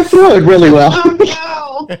 but y'all worked through it really well.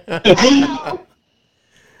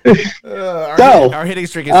 Oh Our hitting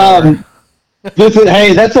streak is over.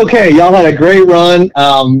 Hey, that's okay. Y'all had a great run.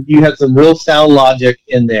 You had some real sound logic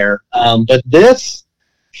in there. But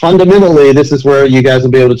fundamentally, this is where you guys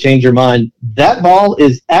will be able to change your mind. That ball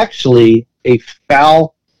is actually a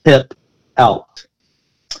foul tip out.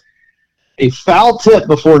 A foul tip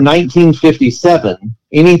before 1957,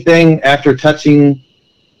 anything after touching,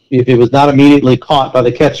 if it was not immediately caught by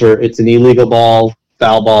the catcher, it's an illegal ball,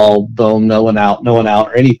 foul ball, boom, no one out,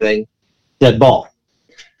 or anything, dead ball.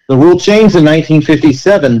 The rule changed in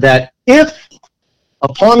 1957 that if,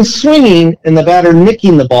 upon swinging and the batter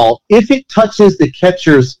nicking the ball, if it touches the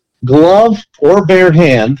catcher's glove or bare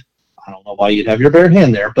hand, I don't know why you'd have your bare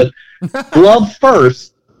hand there, but glove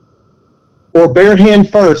first or bare hand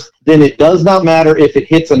first, then it does not matter if it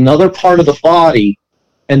hits another part of the body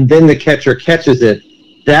and then the catcher catches it.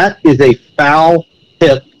 That is a foul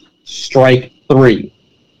tip, strike 3.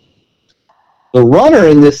 The runner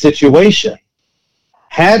in this situation,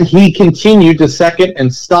 had he continued to second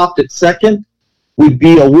and stopped at second, would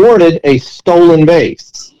be awarded a stolen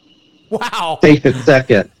base. Wow. Safe at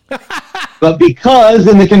second. But because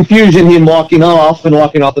in the confusion him walking off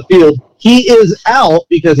the field, he is out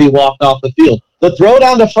because he walked off the field. The throw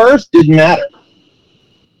down to first didn't matter.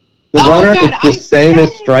 The runner is the same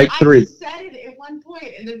as strike 3. I said it at one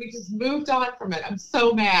point, and then we just moved on from it. I'm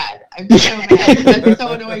so mad. That's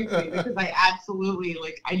so annoying to me because I absolutely,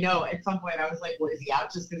 I know at some point I was like, what, is he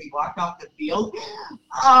out just because he walked off the field?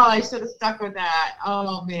 Oh, I should have stuck with that.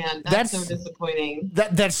 Oh, man. That's so disappointing.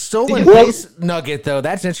 That stolen base nugget, though,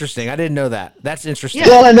 that's interesting. I didn't know that. That's interesting. Yeah.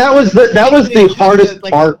 Well, and that was the hardest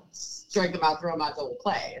part. Strike them out, throw them out, double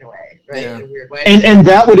play in a way, right? Yeah. In a weird way. And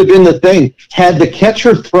that would have been the thing. Had the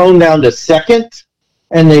catcher thrown down to second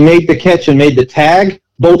and they made the catch and made the tag,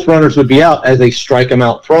 both runners would be out as they strike them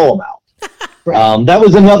out, throw them out. Right. That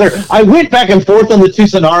was another. I went back and forth on the two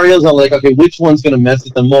scenarios. I'm like, okay, which one's going to mess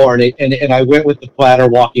with them more? And I went with the platter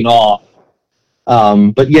walking off.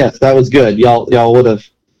 But yes, that was good. Y'all would have.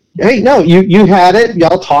 Hey, no, you had it.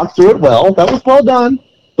 Y'all talked through it well. That was well done.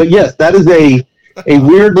 But yes, that is a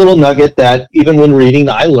weird little nugget that even when reading,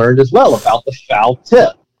 I learned as well about the foul tip.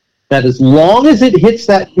 That as long as it hits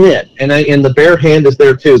that mitt, and the bare hand is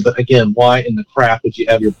there too, but again, why in the crap would you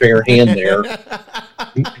have your bare hand there?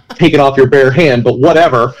 Take it off your bare hand, but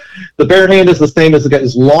whatever. The bare hand is the same as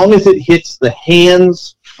as long as it hits the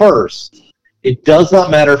hands first, it does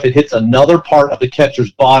not matter if it hits another part of the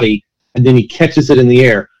catcher's body and then he catches it in the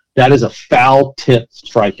air. That is a foul tip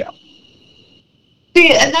strikeout.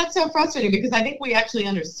 See, and that's so frustrating because I think we actually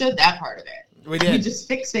understood that part of it. We did. We just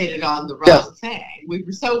fixated on the wrong thing. We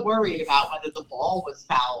were so worried about whether the ball was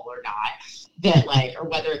foul or not, that or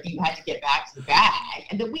whether you had to get back to the bag.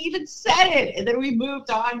 And then we even said it, and then we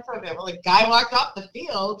moved on from it. We're like, guy walked off the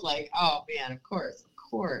field, oh man, of course.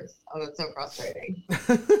 Oh, that's so frustrating.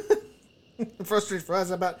 Frustrating for us.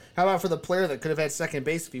 How about for the player that could have had second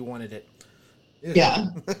base if he wanted it? Ew. Yeah.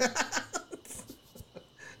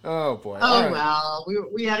 Oh boy! Oh right. Well,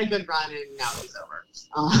 we had a good run and now it's over.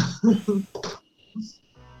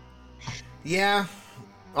 Yeah,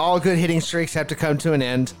 all good hitting streaks have to come to an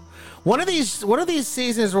end. One of these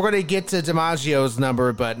seasons we're going to get to DiMaggio's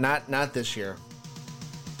number, but not this year.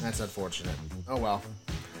 That's unfortunate. Oh well.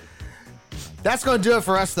 That's going to do it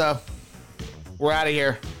for us, though. We're out of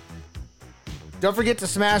here. Don't forget to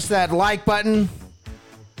smash that like button.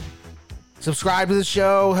 Subscribe to the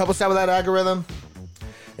show. Help us out with that algorithm.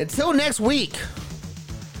 Until next week,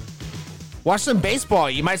 watch some baseball.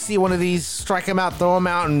 You might see one of these strike them out, throw them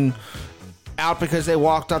out, and out because they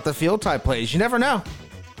walked off the field type plays. You never know.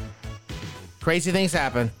 Crazy things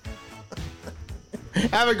happen.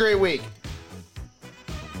 Have a great week.